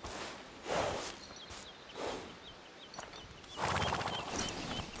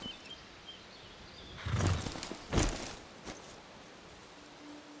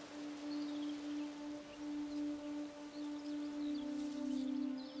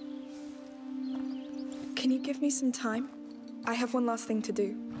 Can you give me some time? I have one last thing to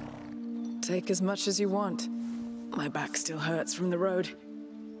do. Take as much as you want. My back still hurts from the road.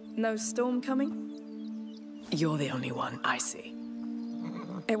 No storm coming? You're the only one I see.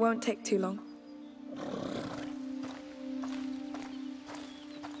 It won't take too long.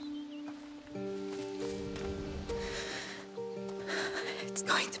 It's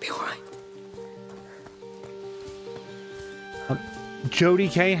going to be all right. Jody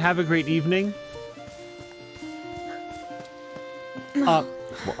K, have a great evening. Well,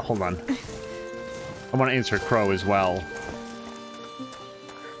 hold on. I want to answer Crow as well.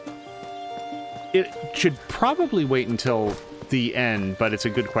 It should probably wait until the end, but it's a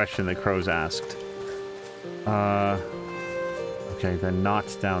good question that Crow's asked. Okay, then not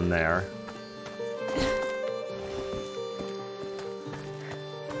down there.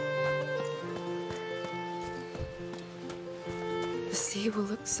 The sea will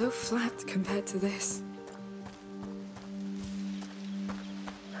look so flat compared to this.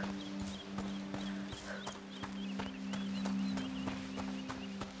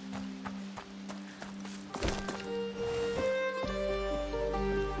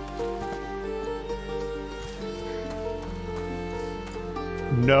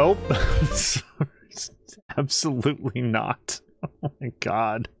 Nope. Absolutely not. Oh my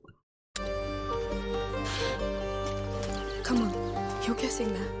god. Come on, you're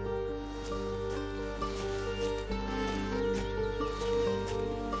getting there.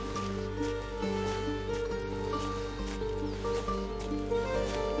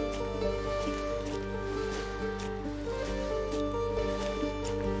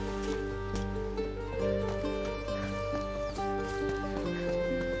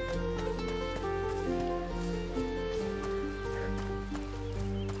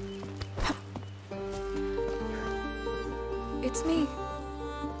 It's me.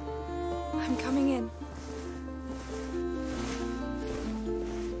 I'm coming in.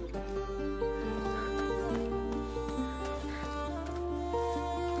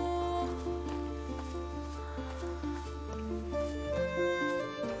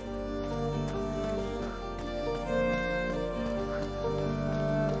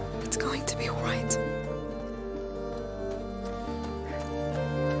 It's going to be all right.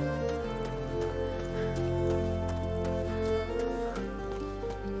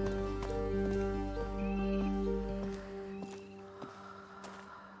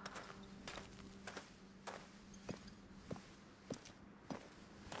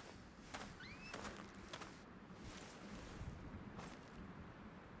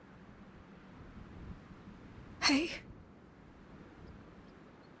 Hey.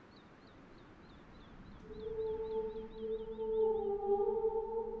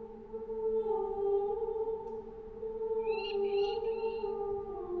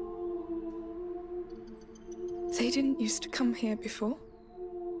 They didn't used to come here before.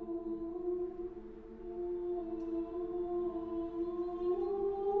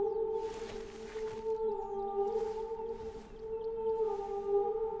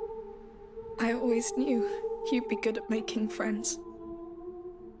 I always knew you'd be good at making friends.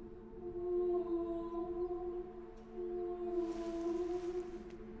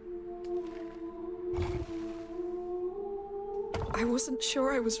 I wasn't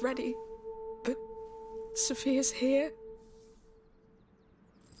sure I was ready, but Sophia's here.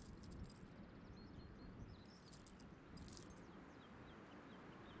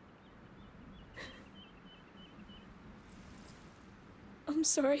 I'm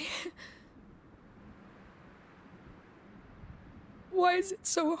sorry. Why is it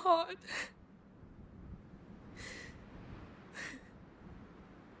so hard?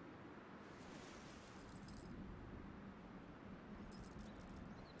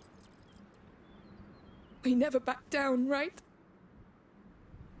 We never backed down, right?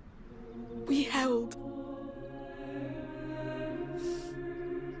 We held.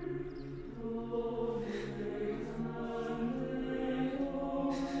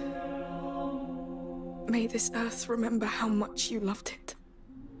 May this earth remember how much you loved it.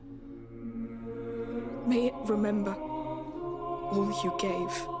 May it remember all you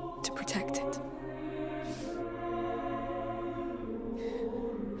gave to protect it.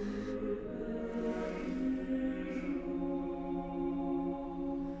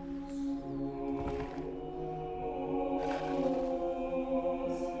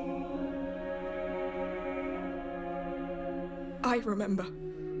 I remember.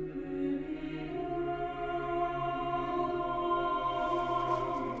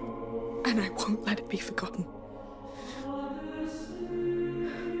 And I won't let it be forgotten.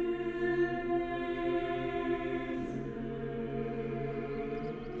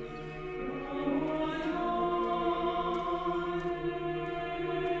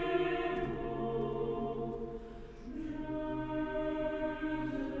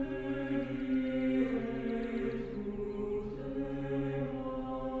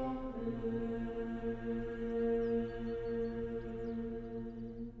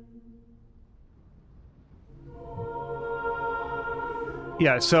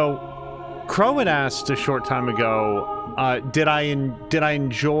 Yeah, so Crow had asked a short time ago, did I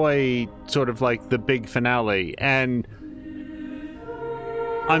enjoy sort of like the big finale? And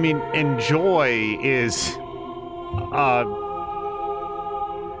I mean, enjoy is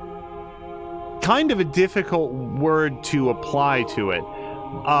kind of a difficult word to apply to it.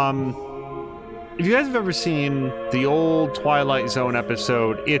 If you guys have ever seen the old Twilight Zone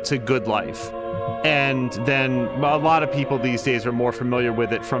episode, It's a Good Life, and then a lot of people these days are more familiar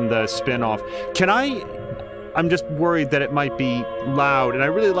with it from the spin-off. I'm just worried that it might be loud, and I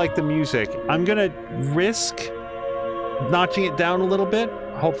really like the music. I'm gonna risk notching it down a little bit,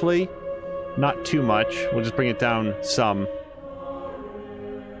 hopefully not too much. We'll just bring it down some.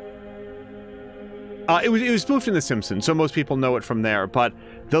 It was spoofed in The Simpsons, so most people know it from there, but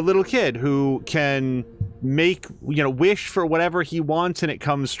the little kid who can make, wish for whatever he wants and it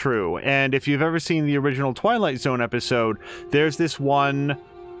comes true. And if you've ever seen the original Twilight Zone episode, there's this one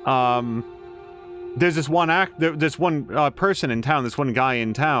there's this one person in town, this one guy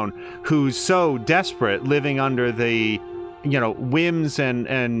in town who's so desperate, living under the, whims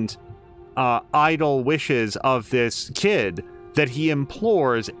and idle wishes of this kid, that he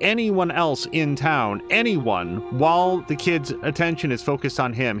implores anyone else in town, anyone, while the kid's attention is focused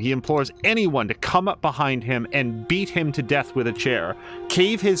on him, he implores anyone to come up behind him and beat him to death with a chair.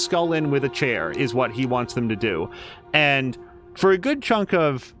 Cave his skull in with a chair is what he wants them to do. And for a good chunk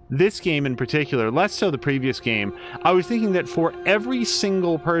of this game in particular, less so the previous game, I was thinking that for every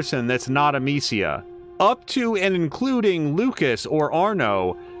single person that's not Amicia, up to and including Lucas or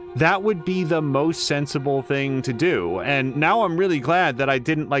Arno, that would be the most sensible thing to do. And now I'm really glad that I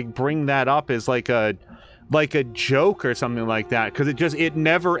didn't bring that up as like a joke or something like that, because it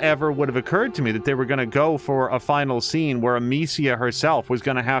never ever would have occurred to me that they were going to go for a final scene where Amicia herself was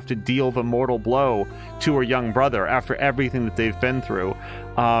going to have to deal the mortal blow to her young brother after everything that they've been through.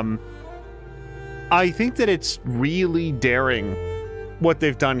 I think that it's really daring what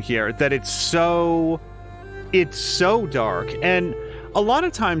they've done here, that it's so dark. And a lot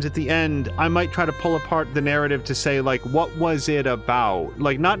of times at the end, I might try to pull apart the narrative to say, what was it about?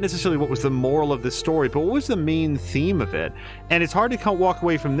 Not necessarily what was the moral of the story, but what was the main theme of it? And it's hard to walk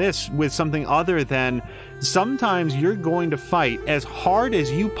away from this with something other than sometimes you're going to fight as hard as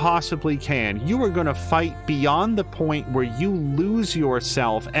you possibly can. You are going to fight beyond the point where you lose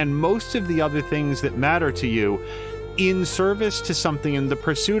yourself and most of the other things that matter to you in service to something, in the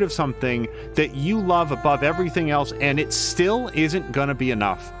pursuit of something that you love above everything else, and it still isn't gonna be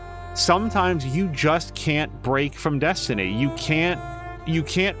enough. Sometimes you just can't break from destiny. You can't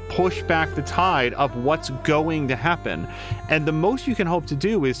push back the tide of what's going to happen. And the most you can hope to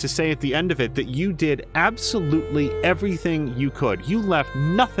do is to say at the end of it that you did absolutely everything you could. You left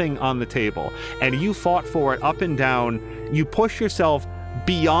nothing on the table, and you fought for it up and down. You pushed yourself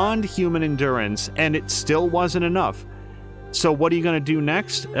beyond human endurance, and it still wasn't enough. So what are you going to do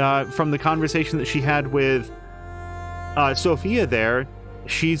next? From the conversation that she had with Sophia there,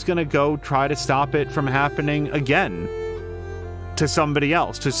 she's going to go try to stop it from happening again to somebody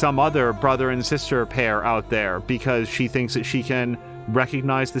else, to some other brother and sister pair out there, because she thinks that she can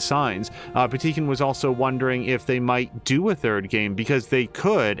recognize the signs. Patikin was also wondering if they might do a third game, because they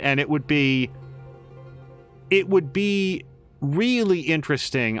could, and it would be really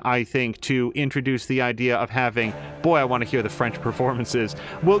interesting, I think, to introduce the idea of having, boy, I want to hear the French performances.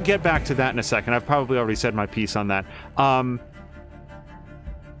 We'll get back to that in a second. I've probably already said my piece on that.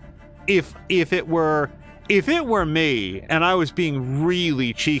 If it were me and I was being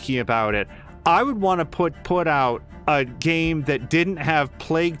really cheeky about it, I would want to put out a game that didn't have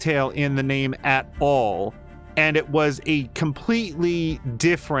Plague Tale in the name at all, and it was a completely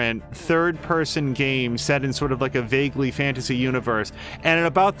different third-person game set in sort of like a vaguely fantasy universe. And at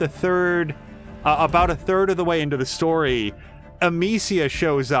about a third of the way into the story, Amicia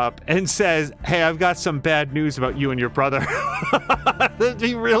shows up and says, "Hey, I've got some bad news about you and your brother." That'd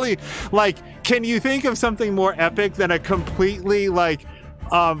be really, can you think of something more epic than a completely,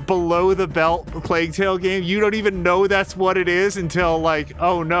 below-the-belt Plague Tale game? You don't even know that's what it is until,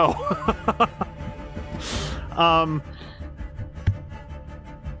 oh no.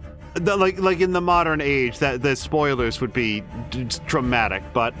 In the modern age, that the spoilers would be dramatic,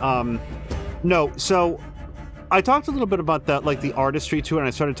 but no. So I talked a little bit about that, the artistry to it, and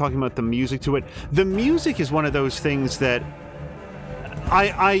I started talking about the music to it. The music is one of those things that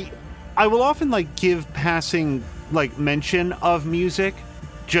I will often give passing mention of music,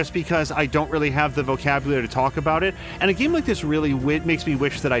 just because I don't really have the vocabulary to talk about it. And a game like this really makes me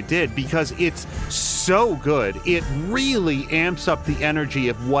wish that I did, because it's so good. It really amps up the energy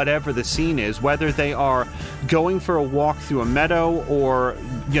of whatever the scene is, whether they are going for a walk through a meadow or,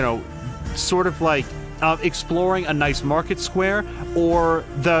 sort of exploring a nice market square, or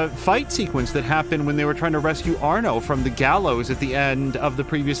the fight sequence that happened when they were trying to rescue Arno from the gallows at the end of the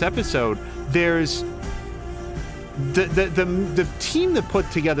previous episode. There's the team that put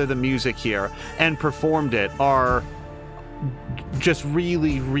together the music here and performed it are just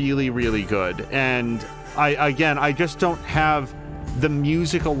really, really, really good. And I just don't have the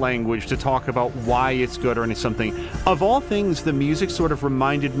musical language to talk about why it's good or something. Of all things, the music sort of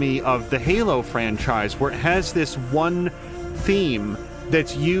reminded me of the Halo franchise, where it has this one theme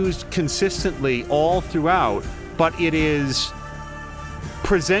that's used consistently all throughout, but it is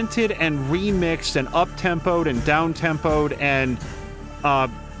presented and remixed and up-tempoed and down-tempoed and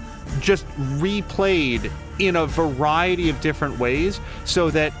just replayed in a variety of different ways, so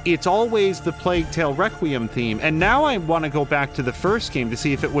that it's always the Plague Tale Requiem theme. And now I want to go back to the first game to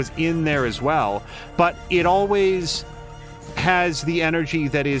see if it was in there as well, but it always has the energy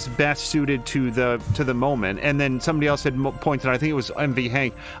that is best suited to the moment. And then somebody else had pointed out, I think it was MV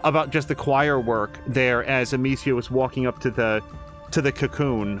Hank, about just the choir work there as Amicia was walking up to the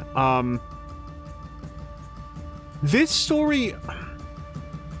cocoon. This story,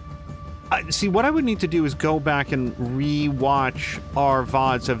 see, what I would need to do is go back and re-watch our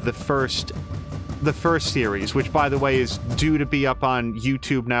VODs of the first series, which, by the way, is due to be up on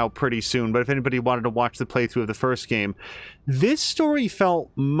YouTube now pretty soon. But if anybody wanted to watch the playthrough of the first game, this story felt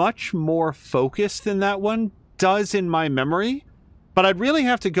much more focused than that one does in my memory. But I'd really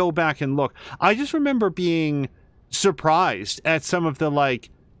have to go back and look. I just remember being surprised at some of the, like,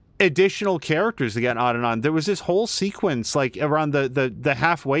 additional characters that get on and on. There was this whole sequence, like, around the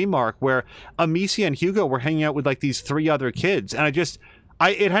halfway mark where Amicia and Hugo were hanging out with, like, these 3 other kids. And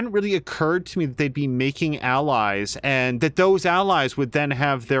it hadn't really occurred to me that they'd be making allies, and that those allies would then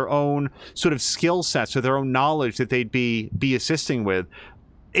have their own sort of skill sets or their own knowledge that they'd be assisting with.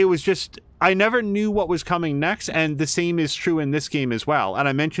 It was just, I never knew what was coming next, and the same is true in this game as well. And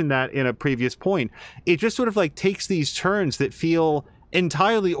I mentioned that in a previous point. It just sort of like takes these turns that feel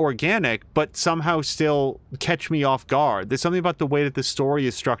entirely organic, but somehow still catch me off guard. There's something about the way that the story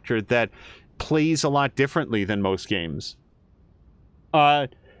is structured that plays a lot differently than most games.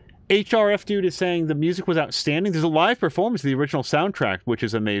 HRF Dude is saying the music was outstanding. There's a live performance of the original soundtrack, which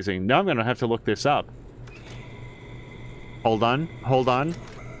is amazing. Now I'm going to have to look this up. Hold on. Hold on.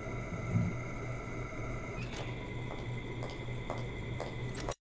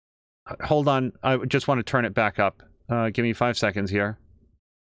 Hold on. I just want to turn it back up. Give me 5 seconds here.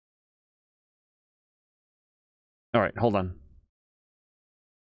 All right, hold on.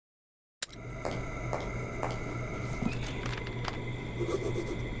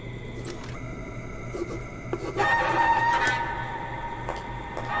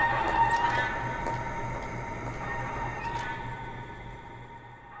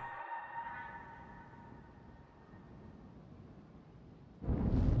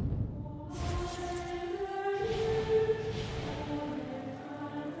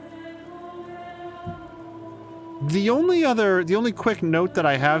 The only quick note that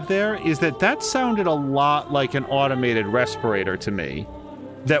I have there is that sounded a lot like an automated respirator to me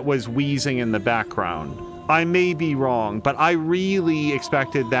that was wheezing in the background. I may be wrong, but I really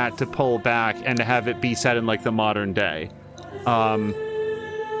expected that to pull back and to have it be set in like the modern day.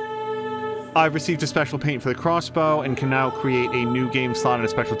 I've received a special paint for the crossbow and can now create a new game slot on a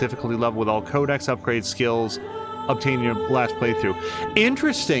special difficulty level with all codex upgrade skills obtained in your last playthrough.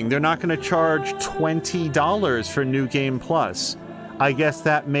 Interesting. They're not going to charge $20 for New Game Plus. I guess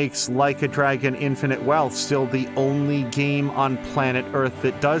that makes Like a Dragon Infinite Wealth still the only game on planet Earth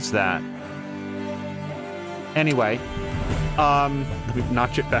that does that. Anyway, let me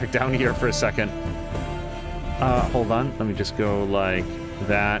notch it back down here for a second. Hold on. Let me just go like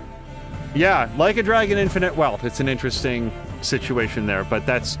that. Yeah, Like a Dragon Infinite Wealth. It's an interesting situation there, but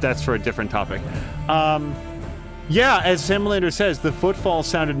that's for a different topic. Yeah, as Samlander says, the footfall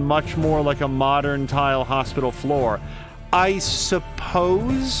sounded much more like a modern tile hospital floor. I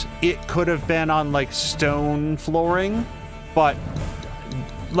suppose it could have been on, like, stone flooring, but,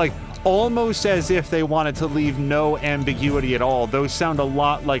 like, almost as if they wanted to leave no ambiguity at all. Those sound a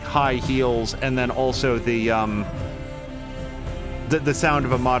lot like high heels, and then also the sound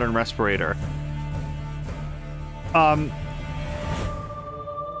of a modern respirator.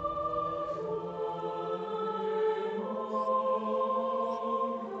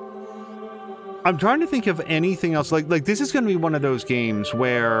 I'm trying to think of anything else. Like this is going to be one of those games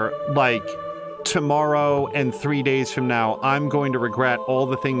where, like, tomorrow and 3 days from now, I'm going to regret all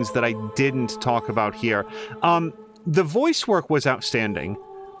the things that I didn't talk about here. The voice work was outstanding.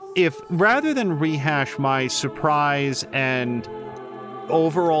 If, rather than rehash my surprise and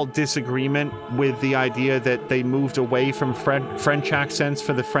overall disagreement with the idea that they moved away from French accents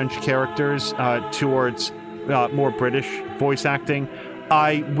for the French characters towards more British voice acting,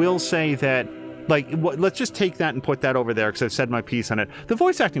 I will say that, like, let's just take that and put that over there because I've said my piece on it. The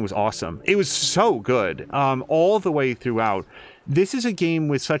voice acting was awesome. It was so good all the way throughout. This is a game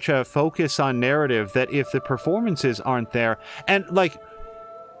with such a focus on narrative that if the performances aren't there, and like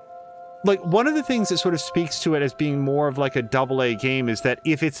one of the things that sort of speaks to it as being more of like a AA game is that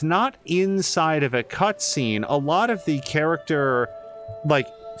if it's not inside of a cutscene, a lot of the character, like,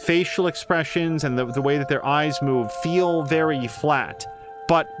 facial expressions and the way that their eyes move feel very flat.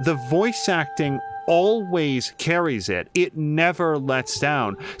 But the voice acting always carries it. It never lets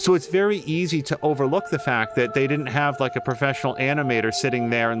down. So it's very easy to overlook the fact that they didn't have like a professional animator sitting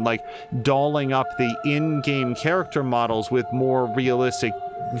there and like dolling up the in-game character models with more realistic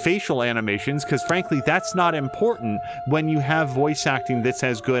facial animations, because frankly that's not important when you have voice acting that's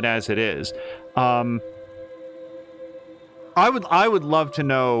as good as it is. I would love to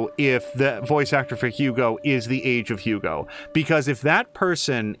know if the voice actor for Hugo is the age of Hugo, because if that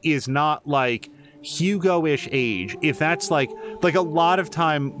person is not like Hugo-ish age, if that's like a lot of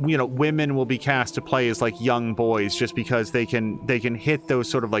time, you know, women will be cast to play as like young boys just because they can hit those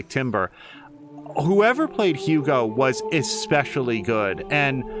sort of like timbre. Whoever played Hugo was especially good.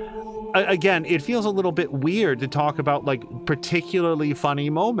 And again, it feels a little bit weird to talk about like particularly funny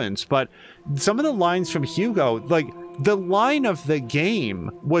moments, but some of the lines from Hugo, like the line of the game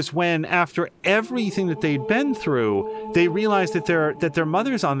was when, after everything that they'd been through, they realized that their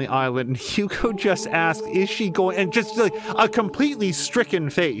mother's on the island, and Hugo just asked, is she going, and just like a completely stricken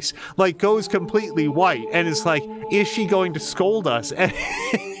face, like goes completely white, and is like, is she going to scold us? And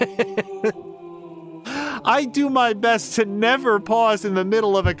I do my best to never pause in the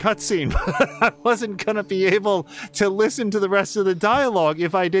middle of a cutscene, but I wasn't going to be able to listen to the rest of the dialogue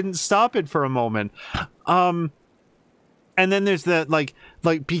if I didn't stop it for a moment. And then there's the, like,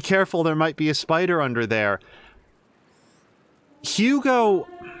 be careful, there might be a spider under there. Hugo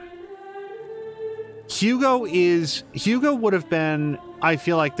would have been, I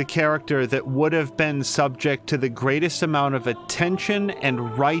feel like, the character that would have been subject to the greatest amount of attention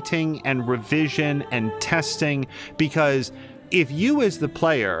and writing and revision and testing, because if you as the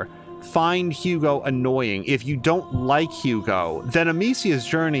player find Hugo annoying, if you don't like Hugo, then Amicia's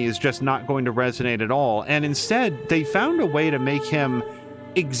journey is just not going to resonate at all. And instead, they found a way to make him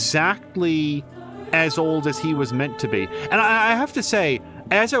exactly as old as he was meant to be. And I have to say,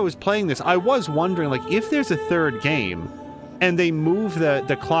 as I was playing this, I was wondering, like, if there's a third game and they move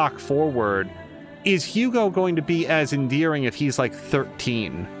the clock forward, is Hugo going to be as endearing if he's like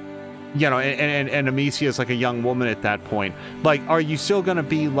 13? You know, and Amicia is like a young woman at that point. Like, are you still going to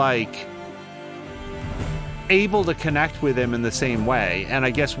be like able to connect with him in the same way? And I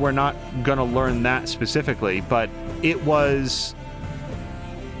guess we're not going to learn that specifically, but it was,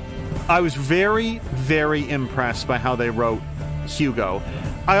 I was very, very impressed by how they wrote Hugo.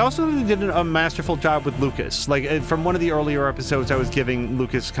 I also think they did a masterful job with Lucas. Like, from one of the earlier episodes, I was giving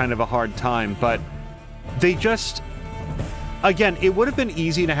Lucas kind of a hard time, but they just, again, it would have been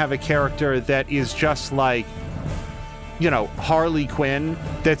easy to have a character that is just like, you know, Harley Quinn,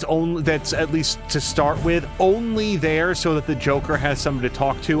 that's at least to start with only there so that the Joker has somebody to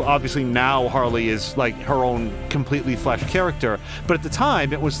talk to. Obviously now Harley is like her own completely fleshed character, but at the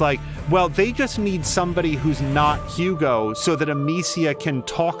time it was like, well, they just need somebody who's not Hugo so that Amicia can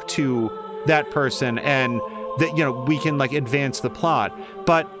talk to that person and that, you know, we can like advance the plot.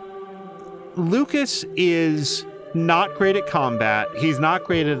 But Lucas is not great at combat, he's not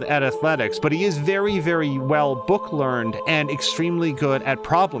great at athletics, but he is very, very well book learned and extremely good at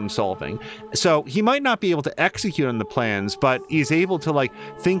problem solving. So he might not be able to execute on the plans, but he's able to like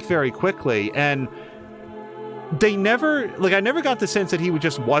think very quickly. And they never, like, I never got the sense that he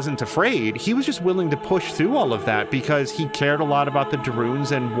just wasn't afraid. He was just willing to push through all of that because he cared a lot about the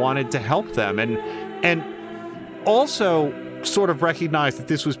Daroons and wanted to help them, and also sort of recognized that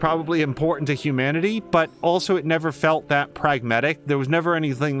this was probably important to humanity, but also it never felt that pragmatic. There was never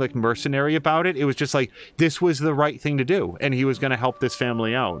anything like mercenary about it. It was just like, this was the right thing to do, and he was going to help this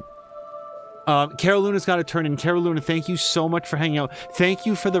family out. Caroluna's got to turn in. Caroluna, thank you so much for hanging out. Thank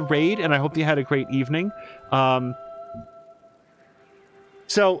you for the raid, and I hope you had a great evening.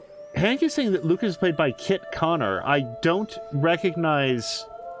 So Hank is saying that Lucas is played by Kit Connor. I don't recognize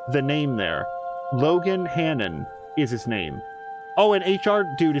the name there. Logan Hannon is his name. Oh, and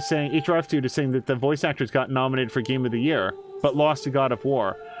HRF dude is saying that the voice actors got nominated for Game of the Year, but lost to God of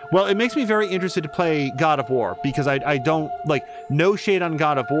War. Well, it makes me very interested to play God of War, because I don't, like, no shade on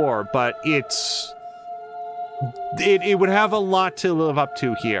God of War, but it would have a lot to live up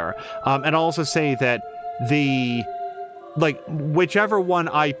to here. And I'll also say that whichever one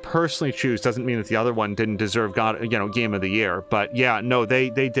I personally choose doesn't mean that the other one didn't deserve Game of the Year. But yeah, no, they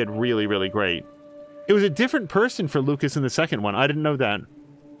did really, really great. It was a different person for Lucas in the second one. I didn't know that.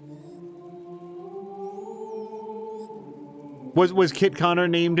 Was Kit Connor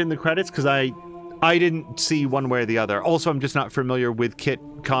named in the credits? Because I didn't see one way or the other. Also, I'm just not familiar with Kit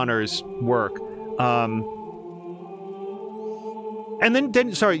Connor's work. And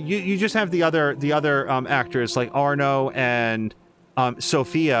then sorry, you just have the other actors like Arno and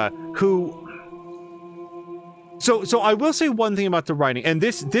Sophia, who So I will say one thing about the writing, and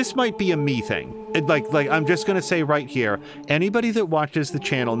this might be a me thing. Like I'm just gonna say right here, anybody that watches the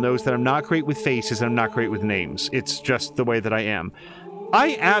channel knows that I'm not great with faces and I'm not great with names. It's just the way that I am.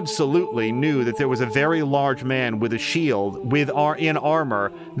 I absolutely knew that there was a very large man with a shield in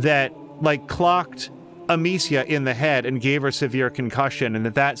armor that like clocked Amicia in the head and gave her severe concussion, and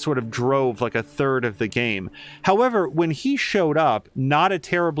that sort of drove like a third of the game. However, when he showed up, not a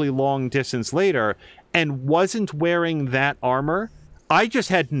terribly long distance later, and wasn't wearing that armor, I just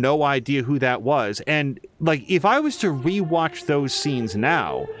had no idea who that was. And like, if I was to rewatch those scenes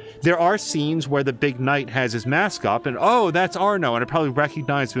now, there are scenes where the big knight has his mask up and, oh, that's Arno, and I probably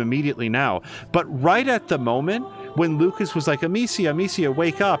recognize him immediately now. But right at the moment when Lucas was like, Amicia,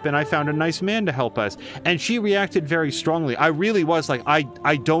 wake up, and I found a nice man to help us, and she reacted very strongly, I really was like, I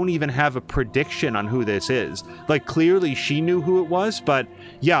don't even have a prediction on who this is. Like, clearly she knew who it was, but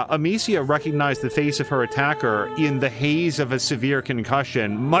yeah, Amicia recognized the face of her attacker in the haze of a severe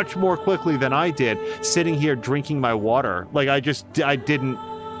concussion much more quickly than I did, sitting here drinking my water. Like, I didn't...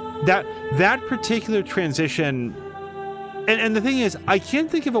 That particular transition... And the thing is, I can't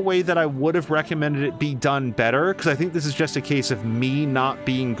think of a way that I would have recommended it be done better, because I think this is just a case of me not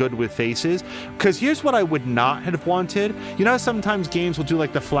being good with faces. Because here's what I would not have wanted. You know how sometimes games will do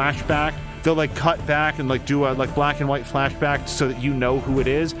like the flashback? They'll like cut back and like do a like black and white flashback so that you know who it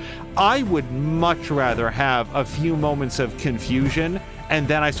is. I would much rather have a few moments of confusion and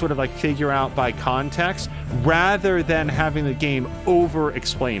then I sort of like figure out by context, rather than having the game over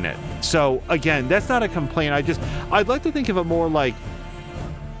explain it. So again, that's not a complaint. I'd like to think of it more like,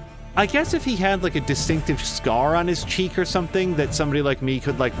 I guess if he had like a distinctive scar on his cheek or something that somebody like me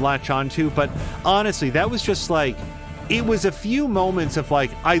could like latch onto, but honestly, that was just like, it was a few moments of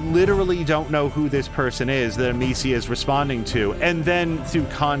like, I literally don't know who this person is that Amicia is responding to, and then through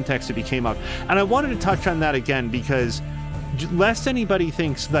context it became up. And I wanted to touch on that again because lest anybody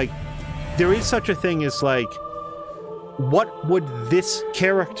thinks like there is such a thing as like, what would this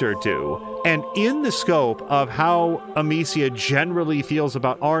character do? And in the scope of how Amicia generally feels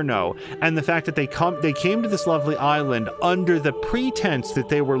about Arno, and the fact that they came to this lovely island under the pretense that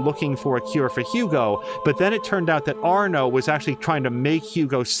they were looking for a cure for Hugo, but then it turned out that Arno was actually trying to make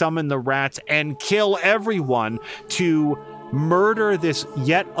Hugo summon the rats and kill everyone to murder this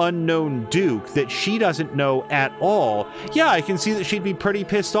yet unknown Duke that she doesn't know at all. Yeah, I can see that she'd be pretty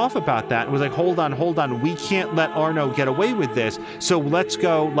pissed off about that. It was like, hold on, we can't let Arno get away with this, so let's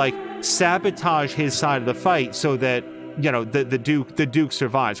go like sabotage his side of the fight so that, you know, the Duke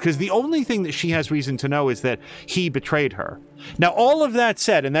survives. Because the only thing that she has reason to know is that he betrayed her. Now, all of that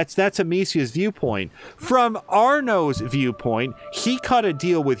said, and that's Amicia's viewpoint. From Arno's viewpoint, he cut a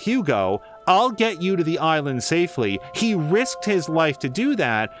deal with Hugo. I'll get you to the island safely. He risked his life to do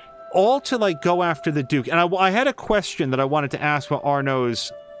that, all to like go after the Duke. And I had a question that I wanted to ask about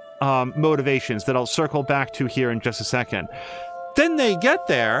Arno's motivations that I'll circle back to here in just a second. Then they get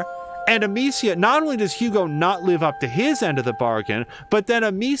there, and Amicia, not only does Hugo not live up to his end of the bargain, but then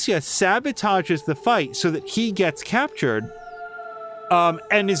Amicia sabotages the fight so that he gets captured,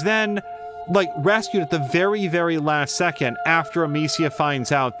 and is then like rescued at the very, very last second after Amicia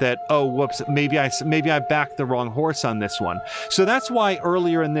finds out that, oh, whoops, maybe I backed the wrong horse on this one. So that's why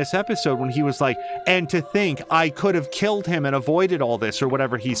earlier in this episode when he was like, and to think I could have killed him and avoided all this, or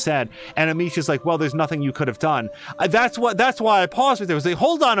whatever he said, and Amicia's like, well, there's nothing you could have done. That's why I paused with it. I was like,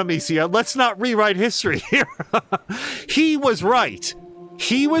 hold on, Amicia, let's not rewrite history here. He was right.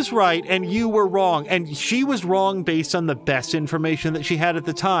 He was right and you were wrong, and she was wrong based on the best information that she had at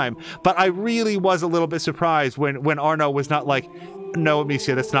the time. But I really was a little bit surprised when Arno was not like, no,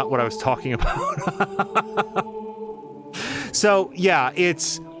 Amicia, that's not what I was talking about. So yeah,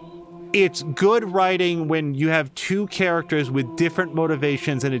 it's good writing when you have two characters with different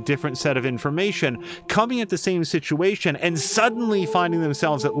motivations and a different set of information coming at the same situation and suddenly finding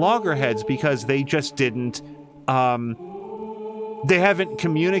themselves at loggerheads because they just didn't they haven't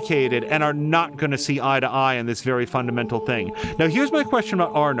communicated and are not going to see eye to eye on this very fundamental thing. Now, here's my question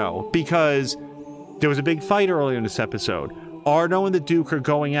about Arno, because there was a big fight earlier in this episode. Arno and the Duke are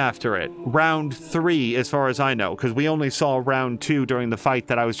going after it. Round 3, as far as I know, because we only saw round 2 during the fight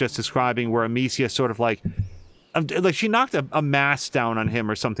that I was just describing, where Amicia sort of like she knocked a mask down on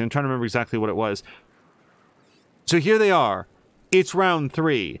him or something. I'm trying to remember exactly what it was. So here they are. It's round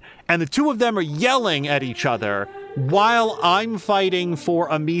 3, and the two of them are yelling at each other while I'm fighting for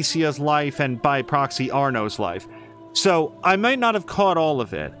Amicia's life and by proxy Arno's life. So I might not have caught all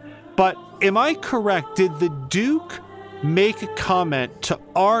of it, but am I correct? Did the Duke make a comment to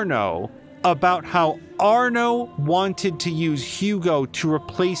Arno about how Arno wanted to use Hugo to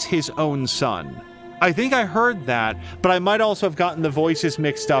replace his own son? I think I heard that, but I might also have gotten the voices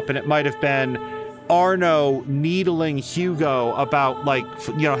mixed up, and it might have been Arno needling Hugo about, like,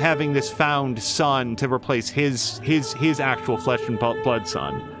 you know, having this found son to replace his actual flesh and blood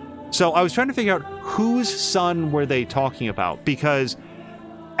son. So I was trying to figure out whose son were they talking about, because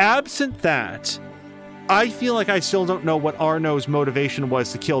absent that, I feel like I still don't know what Arno's motivation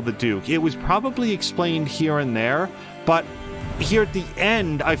was to kill the Duke. It was probably explained here and there, but here at the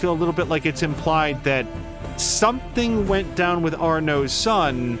end, I feel a little bit like it's implied that something went down with Arno's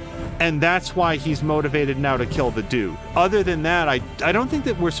son, and that's why he's motivated now to kill the Duke. Other than that, I don't think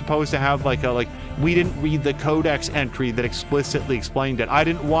that we're supposed to have we didn't read the Codex entry that explicitly explained it. I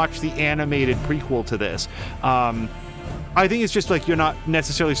didn't watch the animated prequel to this. I think it's just like you're not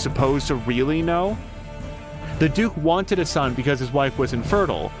necessarily supposed to really know. The Duke wanted a son because his wife was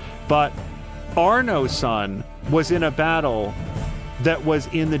infertile, but Arno's son was in a battle that was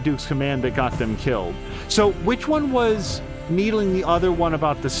in the Duke's command that got them killed. So which one was needling the other one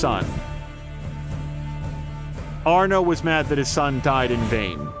about the son? Arno was mad that his son died in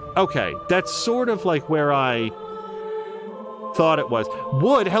vain. Okay, that's sort of like where I thought it was.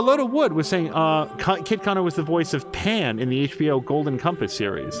 Wood, hello to Wood, was saying Kit Connor was the voice of Pan in the HBO Golden Compass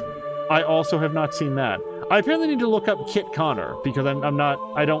series. I also have not seen that. I apparently need to look up Kit Connor because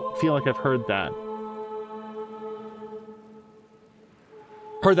I don't feel like I've heard that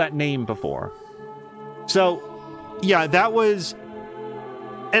name before. So, yeah, that was...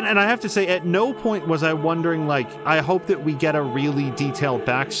 And I have to say, at no point was I wondering, like, I hope that we get a really detailed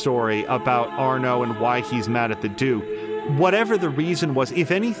backstory about Arno and why he's mad at the Duke. Whatever the reason was, if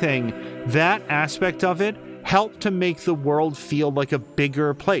anything, that aspect of it helped to make the world feel like a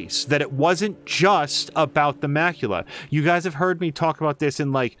bigger place. That it wasn't just about the macula. You guys have heard me talk about this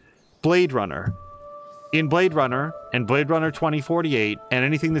in, like, Blade Runner. In Blade Runner, and Blade Runner 2048, and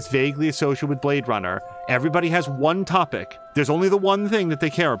anything that's vaguely associated with Blade Runner, everybody has one topic. There's only the one thing that they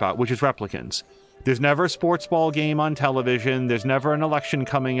care about, which is replicants. There's never a sports ball game on television. There's never an election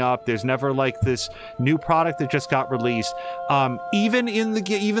coming up. There's never, like, this new product that just got released. Even in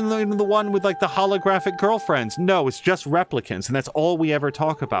the one with, like, the holographic girlfriends. No, it's just replicants, and that's all we ever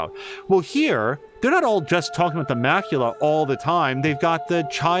talk about. Well, here, they're not all just talking about the macula all the time. They've got the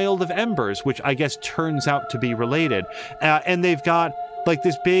Child of Embers, which I guess turns out to be related. And they've got, like,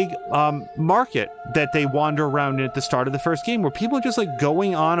 this big market that they wander around in at the start of the first game, where people are just, like,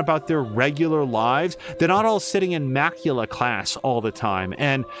 going on about their regular lives. They're not all sitting in macula class all the time.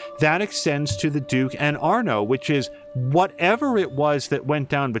 And that extends to the Duke and Arno, which is whatever it was that went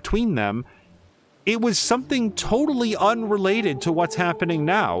down between them, it was something totally unrelated to what's happening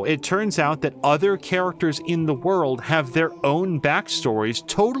now. It turns out that other characters in the world have their own backstories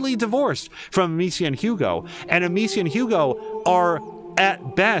totally divorced from Amicia and Hugo. And Amicia and Hugo are,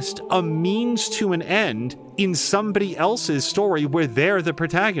 at best, a means to an end in somebody else's story where they're the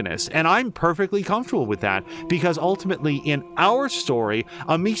protagonist. And I'm perfectly comfortable with that, because ultimately in our story,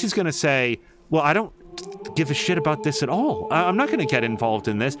 Amicia's going to say, well, I don't give a shit about this at all. I'm not going to get involved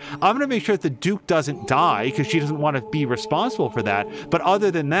in this. I'm going to make sure that the Duke doesn't die because she doesn't want to be responsible for that. But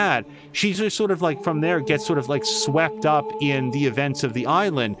other than that, she just sort of, like, from there gets sort of, like, swept up in the events of the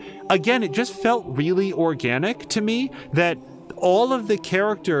island. Again, it just felt really organic to me that all of the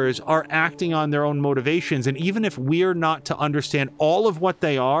characters are acting on their own motivations, and even if we're not to understand all of what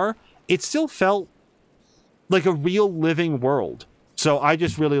they are, it still felt like a real living world. So I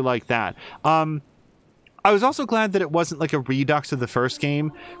just really like that. I was also glad that it wasn't like a redux of the first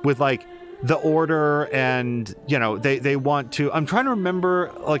game with, like, the Order and, you know, they want to... I'm trying to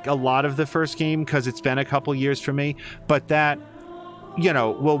remember, like, a lot of the first game because it's been a couple years for me, but that, you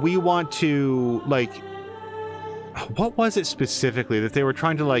know, well, we want to, like... What was it specifically that they were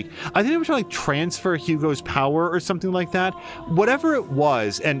trying to, like... I think they were trying to, like, transfer Hugo's power or something like that. Whatever it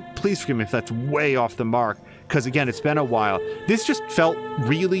was, and please forgive me if that's way off the mark, because, again, it's been a while. This just felt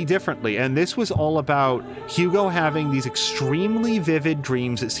really differently, and this was all about Hugo having these extremely vivid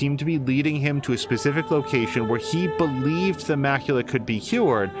dreams that seemed to be leading him to a specific location where he believed the macula could be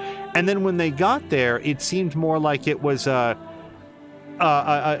cured, and then when they got there, it seemed more like it was an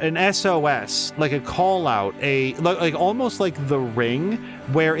SOS, like a call-out, like almost like The Ring,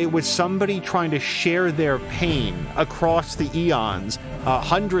 where it was somebody trying to share their pain across the eons,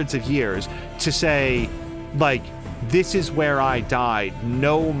 hundreds of years, to say, like, this is where I died,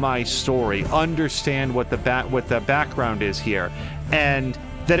 know my story, understand what the background is here, and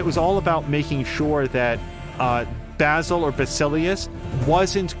that it was all about making sure that Basil or Basilius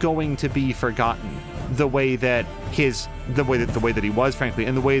wasn't going to be forgotten the way that his the way that he was, frankly,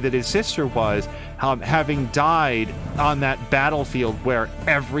 and the way that his sister was, having died on that battlefield where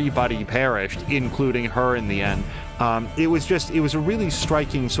everybody perished, including her in the end. It was a really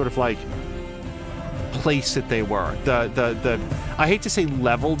striking sort of like place that they were. The I hate to say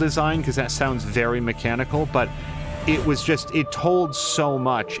level design because that sounds very mechanical, but it told so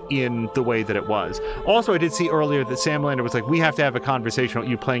much in the way that it was. Also, I did see earlier that Sam Lander was like, we have to have a conversation about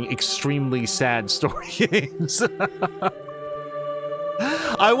you playing extremely sad story games.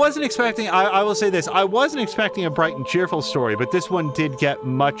 I wasn't expecting, I will say this, I wasn't expecting a bright and cheerful story, but this one did get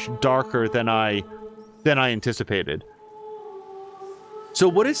much darker than I anticipated. So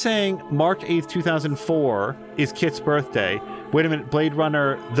what is saying March 8th, 2004 is Kit's birthday? Wait a minute, Blade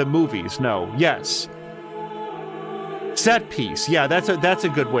Runner, the movies? No. Yes. Set piece. Yeah, that's a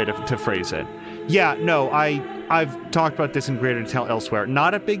good way to phrase it. Yeah, no, I've talked about this in greater detail elsewhere.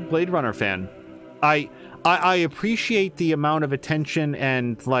 Not a big Blade Runner fan. I appreciate the amount of attention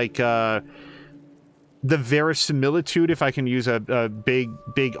and like the verisimilitude, if I can use a big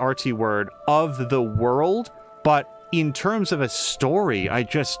artsy word, of the world, but in terms of a story, I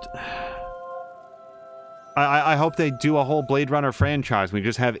hope they do a whole Blade Runner franchise. We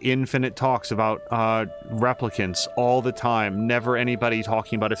just have infinite talks about replicants all the time. Never anybody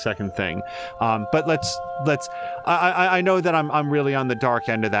talking about a second thing. But I know that I'm really on the dark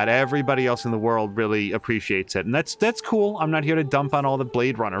end of that. Everybody else in the world really appreciates it, and that's cool. I'm not here to dump on all the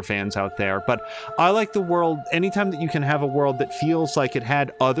Blade Runner fans out there, but I like the world. Anytime that you can have a world that feels like it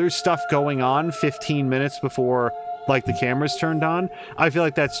had other stuff going on 15 minutes before like the cameras turned on, I feel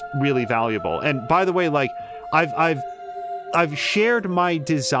like that's really valuable. And by the way, like I've shared my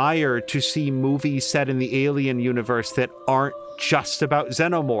desire to see movies set in the Alien universe that aren't just about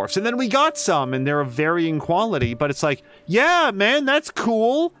xenomorphs, and then we got some and they're of varying quality, but it's like, yeah, man, that's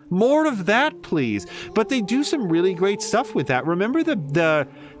cool, more of that, please. But they do some really great stuff with that. Remember the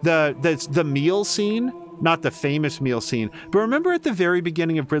meal scene? Not the famous meal scene, but remember at the very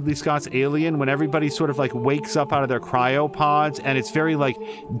beginning of Ridley Scott's Alien when everybody sort of like wakes up out of their cryopods and it's very like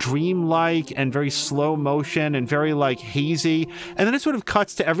dreamlike and very slow motion and very like hazy, and then it sort of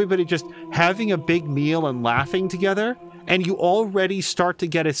cuts to everybody just having a big meal and laughing together, and you already start to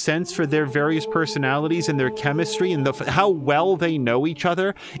get a sense for their various personalities and their chemistry and how well they know each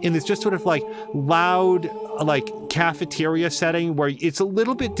other in this just sort of like loud like cafeteria setting where it's a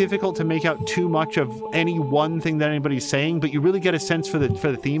little bit difficult to make out too much of any one thing that anybody's saying, but you really get a sense for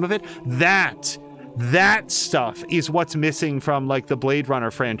the theme of it. That stuff is what's missing from like the Blade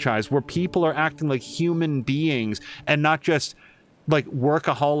Runner franchise, where people are acting like human beings and not just like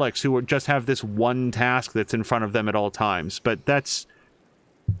workaholics who just have this one task that's in front of them at all times. But that's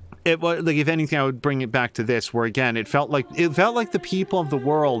it. Like, if anything, I would bring it back to this, where again it felt like the people of the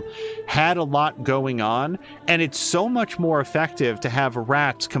world had a lot going on, and it's so much more effective to have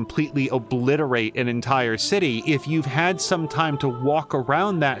rats completely obliterate an entire city if you've had some time to walk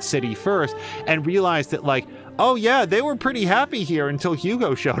around that city first and realize that, like, oh yeah, they were pretty happy here until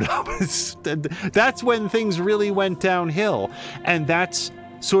Hugo showed up. That's when things really went downhill. And that's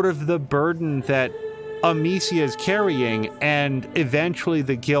sort of the burden that Amicia is carrying, and eventually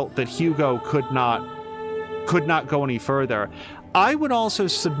the guilt that Hugo could not go any further. I would also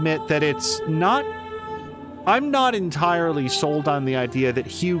submit that I'm not entirely sold on the idea that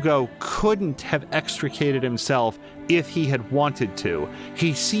Hugo couldn't have extricated himself if he had wanted to.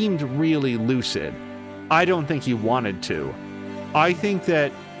 He seemed really lucid. I don't think he wanted to. I think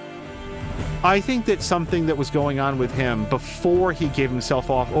that something that was going on with him before he gave himself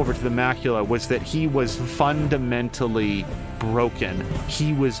over to the macula was that he was fundamentally broken.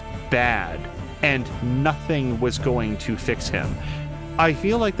 He was bad, and nothing was going to fix him. I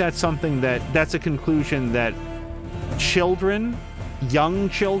feel like that's a conclusion that young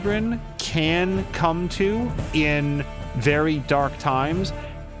children can come to in very dark times,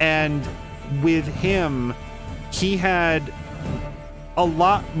 and with him, he had a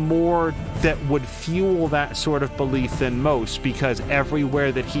lot more that would fuel that sort of belief than most, because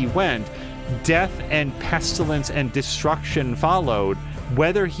everywhere that he went, death and pestilence and destruction followed,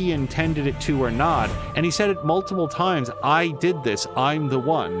 whether he intended it to or not. And he said it multiple times, I did this, I'm the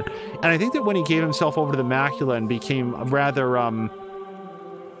one. And I think that when he gave himself over to the macula and became rather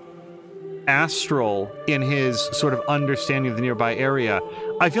astral in his sort of understanding of the nearby area,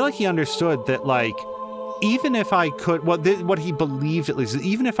 I feel like he understood that, like, even if I could, what he believed at least,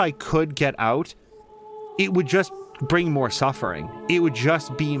 even if I could get out, it would just bring more suffering. It would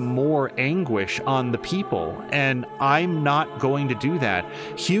just be more anguish on the people, and I'm not going to do that.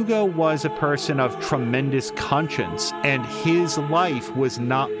 Hugo was a person of tremendous conscience, and his life was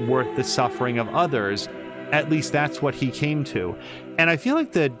not worth the suffering of others at least that's what he came to. And I feel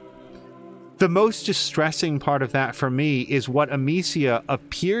like the most distressing part of that for me is what Amicia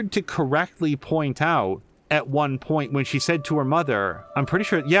appeared to correctly point out at one point when she said to her mother, I'm pretty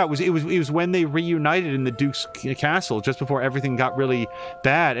sure, yeah, it was when they reunited in the Duke's castle, just before everything got really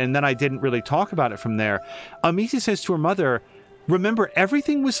bad, and then I didn't really talk about it from there. Amicia says to her mother, remember,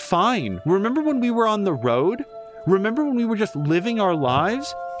 everything was fine. Remember when we were on the road? Remember when we were just living our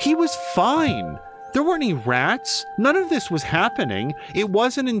lives? He was fine. There weren't any rats. None of this was happening. It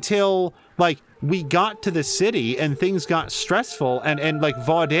wasn't until, like, we got to the city and things got stressful and like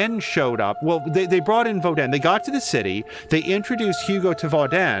Vauden showed up. Well, they brought in Vauden. They got to the city. They introduced Hugo to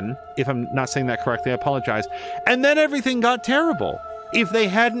Vauden. If I'm not saying that correctly, I apologize. And then everything got terrible. If they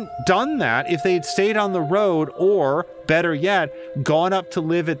hadn't done that, if they'd stayed on the road, or better yet, gone up to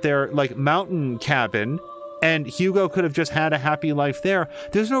live at their like mountain cabin, and Hugo could have just had a happy life there,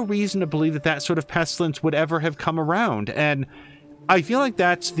 there's no reason to believe that that sort of pestilence would ever have come around. And I feel like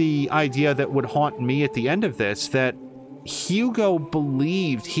that's the idea that would haunt me at the end of this, that Hugo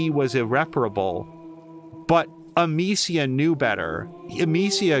believed he was irreparable, but Amicia knew better.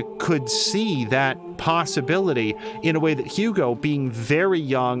 Amicia could see that possibility in a way that Hugo, being very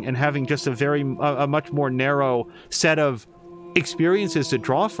young and having just a much more narrow set of experiences to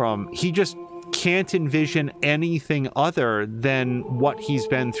draw from, he just can't envision anything other than what he's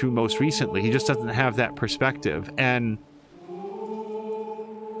been through most recently. He just doesn't have that perspective, and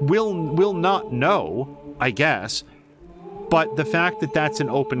will not know, I guess. But the fact that that's an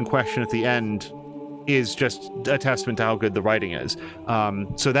open question at the end is just a testament to how good the writing is.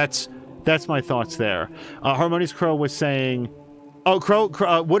 So that's my thoughts there. Harmonious Crow was saying, Crow,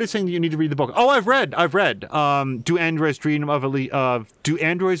 what is saying that you need to read the book? Oh, I've read. Do Androids Dream of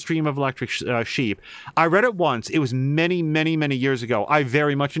Electric Sheep? I read it once. It was many, many, many years ago. I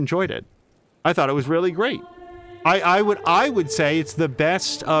very much enjoyed it. I thought it was really great. I would say it's the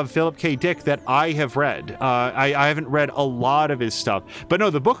best of Philip K. Dick that I have read. I haven't read a lot of his stuff, but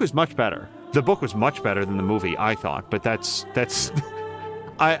no, the book was much better. The book was much better than the movie, I thought. But that's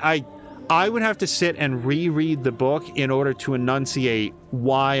I would have to sit and reread the book in order to enunciate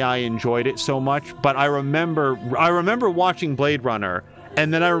why I enjoyed it so much. But I remember watching Blade Runner,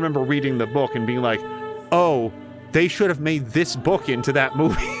 and then I remember reading the book and being like, oh, they should have made this book into that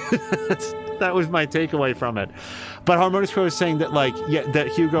movie. That was my takeaway from it. But Harmonious Crow is saying that, like, yeah, that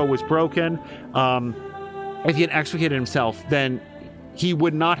Hugo was broken. If he had extricated himself, then he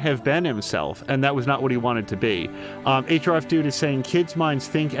would not have been himself, and that was not what he wanted to be. HRF Dude is saying kids' minds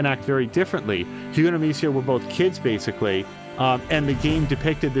think and act very differently. Hugo and Amicia were both kids, basically, and the game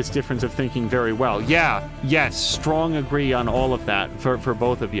depicted this difference of thinking very well. Yeah, yes, strong agree on all of that for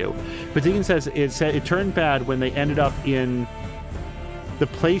both of you. But Deacon says it turned bad when they ended up in the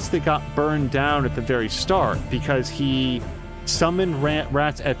place that got burned down at the very start, because he summoned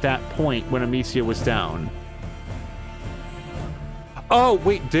rats at that point when Amicia was down. Oh,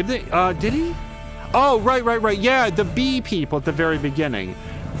 wait, did he? Oh, right. Yeah, the bee people at the very beginning.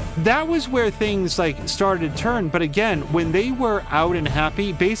 That was where things, like, started to turn. But again, when they were out and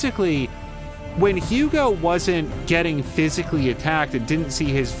happy, basically, when Hugo wasn't getting physically attacked and didn't see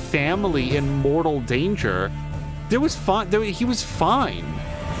his family in mortal danger, he was fine.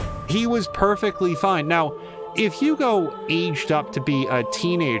 He was perfectly fine. Now, if Hugo aged up to be a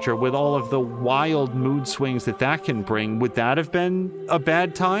teenager with all of the wild mood swings that can bring, would that have been a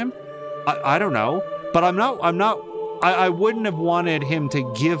bad time? I don't know. But I wouldn't have wanted him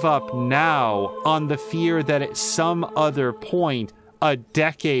to give up now on the fear that at some other point, a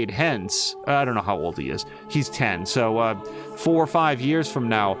decade hence, I don't know how old he is. He's 10. So 4 or 5 years from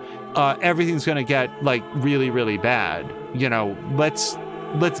now, everything's going to get, like, really, really bad. You know, let's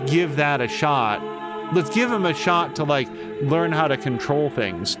give that a shot. Let's give him a shot to, like, learn how to control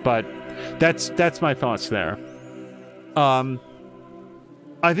things. But that's my thoughts there. I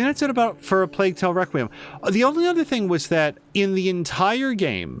think that's it for A Plague Tale Requiem. The only other thing was that in the entire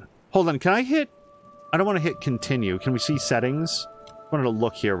game... Hold on, can I hit... I don't want to hit continue. Can we see settings? I wanted to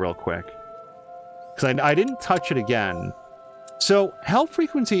look here real quick. Because I didn't touch it again. So, health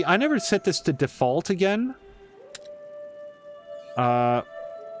frequency, I never set this to default again.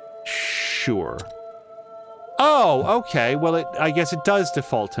 Sure. Oh, okay. Well, I guess it does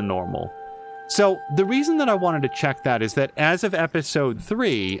default to normal. So, the reason that I wanted to check that is that as of episode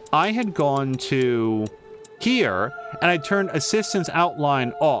 3, I had gone to here, and I turned assistance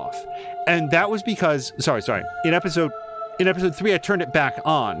outline off. And that was because... Sorry. In episode 3, I turned it back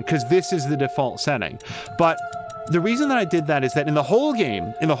on, because this is the default setting. But the reason that I did that is that in the whole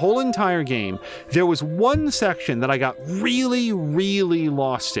game, in the whole entire game, there was one section that I got really, really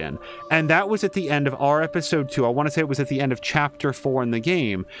lost in. And that was at the end of our episode 2. I want to say it was at the end of chapter 4 in the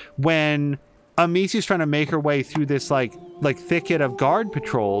game, when Amicia's trying to make her way through this like thicket of guard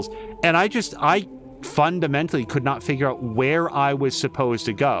patrols. And I fundamentally could not figure out where I was supposed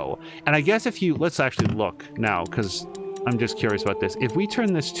to go. And I guess if you, let's actually look now, because I'm just curious about this. If we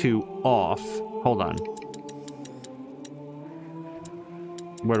turn this to off, hold on.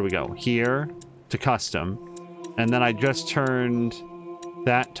 Where do we go? Here to custom. And then I just turned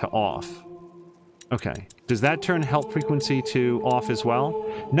that to off. Okay. Does that turn help frequency to off as well?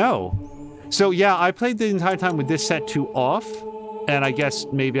 No. So yeah, I played the entire time with this set to off. And I guess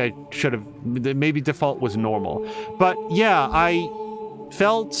maybe I should have, maybe default was normal. But yeah, I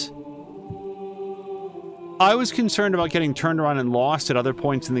was concerned about getting turned around and lost at other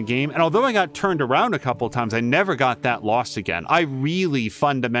points in the game. And although I got turned around a couple of times, I never got that lost again. I really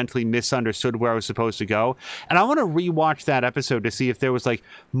fundamentally misunderstood where I was supposed to go. And I want to rewatch that episode to see if there was like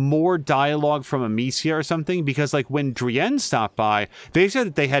more dialogue from Amicia or something. Because like when Drienne stopped by, they said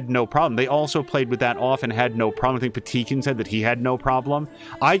that they had no problem. They also played with that off and had no problem. I think Patikin said that he had no problem.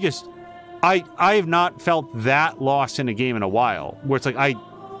 I have not felt that lost in a game in a while. Where it's like,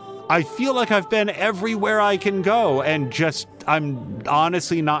 I feel like I've been everywhere I can go, and just, I'm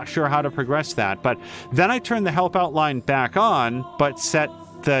honestly not sure how to progress that. But then I turned the help outline back on, but set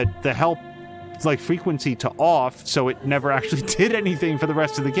the help like frequency to off, so it never actually did anything for the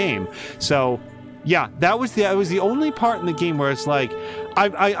rest of the game. So yeah, that was the only part in the game where it's like,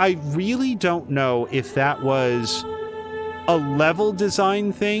 I really don't know if that was a level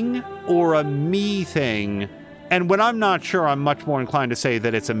design thing or a me thing. And when I'm not sure, I'm much more inclined to say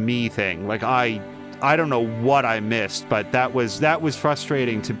that it's a me thing. Like, I don't know what I missed, but that was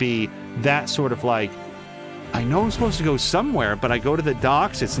frustrating to be that sort of like, I know I'm supposed to go somewhere, but I go to the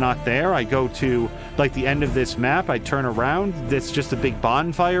docks, it's not there. I go to, like, the end of this map, I turn around, it's just a big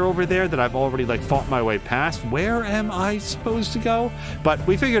bonfire over there that I've already, like, fought my way past. Where am I supposed to go? But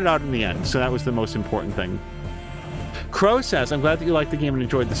we figured it out in the end, so that was the most important thing. Crow says, I'm glad that you liked the game and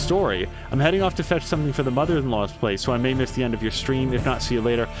enjoyed the story. I'm heading off to fetch something for the mother-in-law's place, so I may miss the end of your stream. If not, see you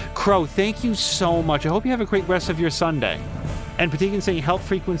later. Crow, thank you so much. I hope you have a great rest of your Sunday. And Patikin saying help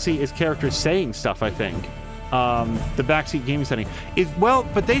frequency is characters saying stuff, I think. The backseat gaming setting. Well,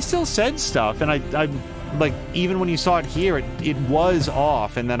 but they still said stuff, and I like, even when you saw it here, it was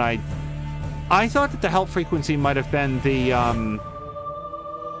off, and then I thought that the help frequency might have been the,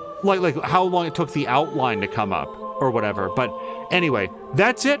 like how long it took the outline to come up, or whatever. But anyway,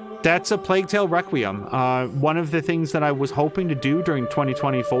 that's it. That's A Plague Tale Requiem. One of the things that I was hoping to do during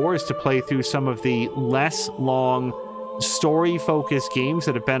 2024 is to play through some of the less long story-focused games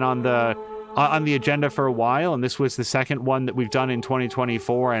that have been on the agenda for a while, and this was the second one that we've done in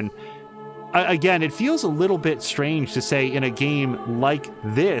 2024. And again, it feels a little bit strange to say in a game like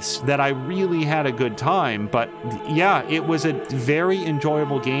this that I really had a good time, but yeah, it was a very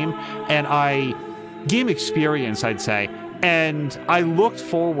enjoyable game, and game experience, I'd say. And I looked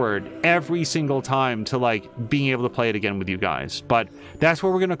forward every single time to, like, being able to play it again with you guys. But that's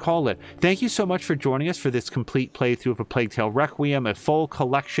what we're going to call it. Thank you so much for joining us for this complete playthrough of A Plague Tale Requiem. A full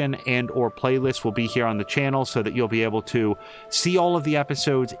collection and or playlist will be here on the channel so that you'll be able to see all of the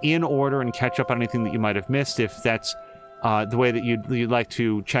episodes in order and catch up on anything that you might have missed, if that's the way that you'd like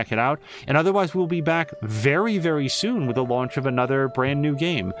to check it out. And otherwise, we'll be back very, very soon with the launch of another brand new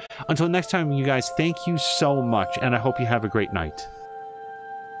game. Until next time, you guys, thank you so much, and I hope you have a great night.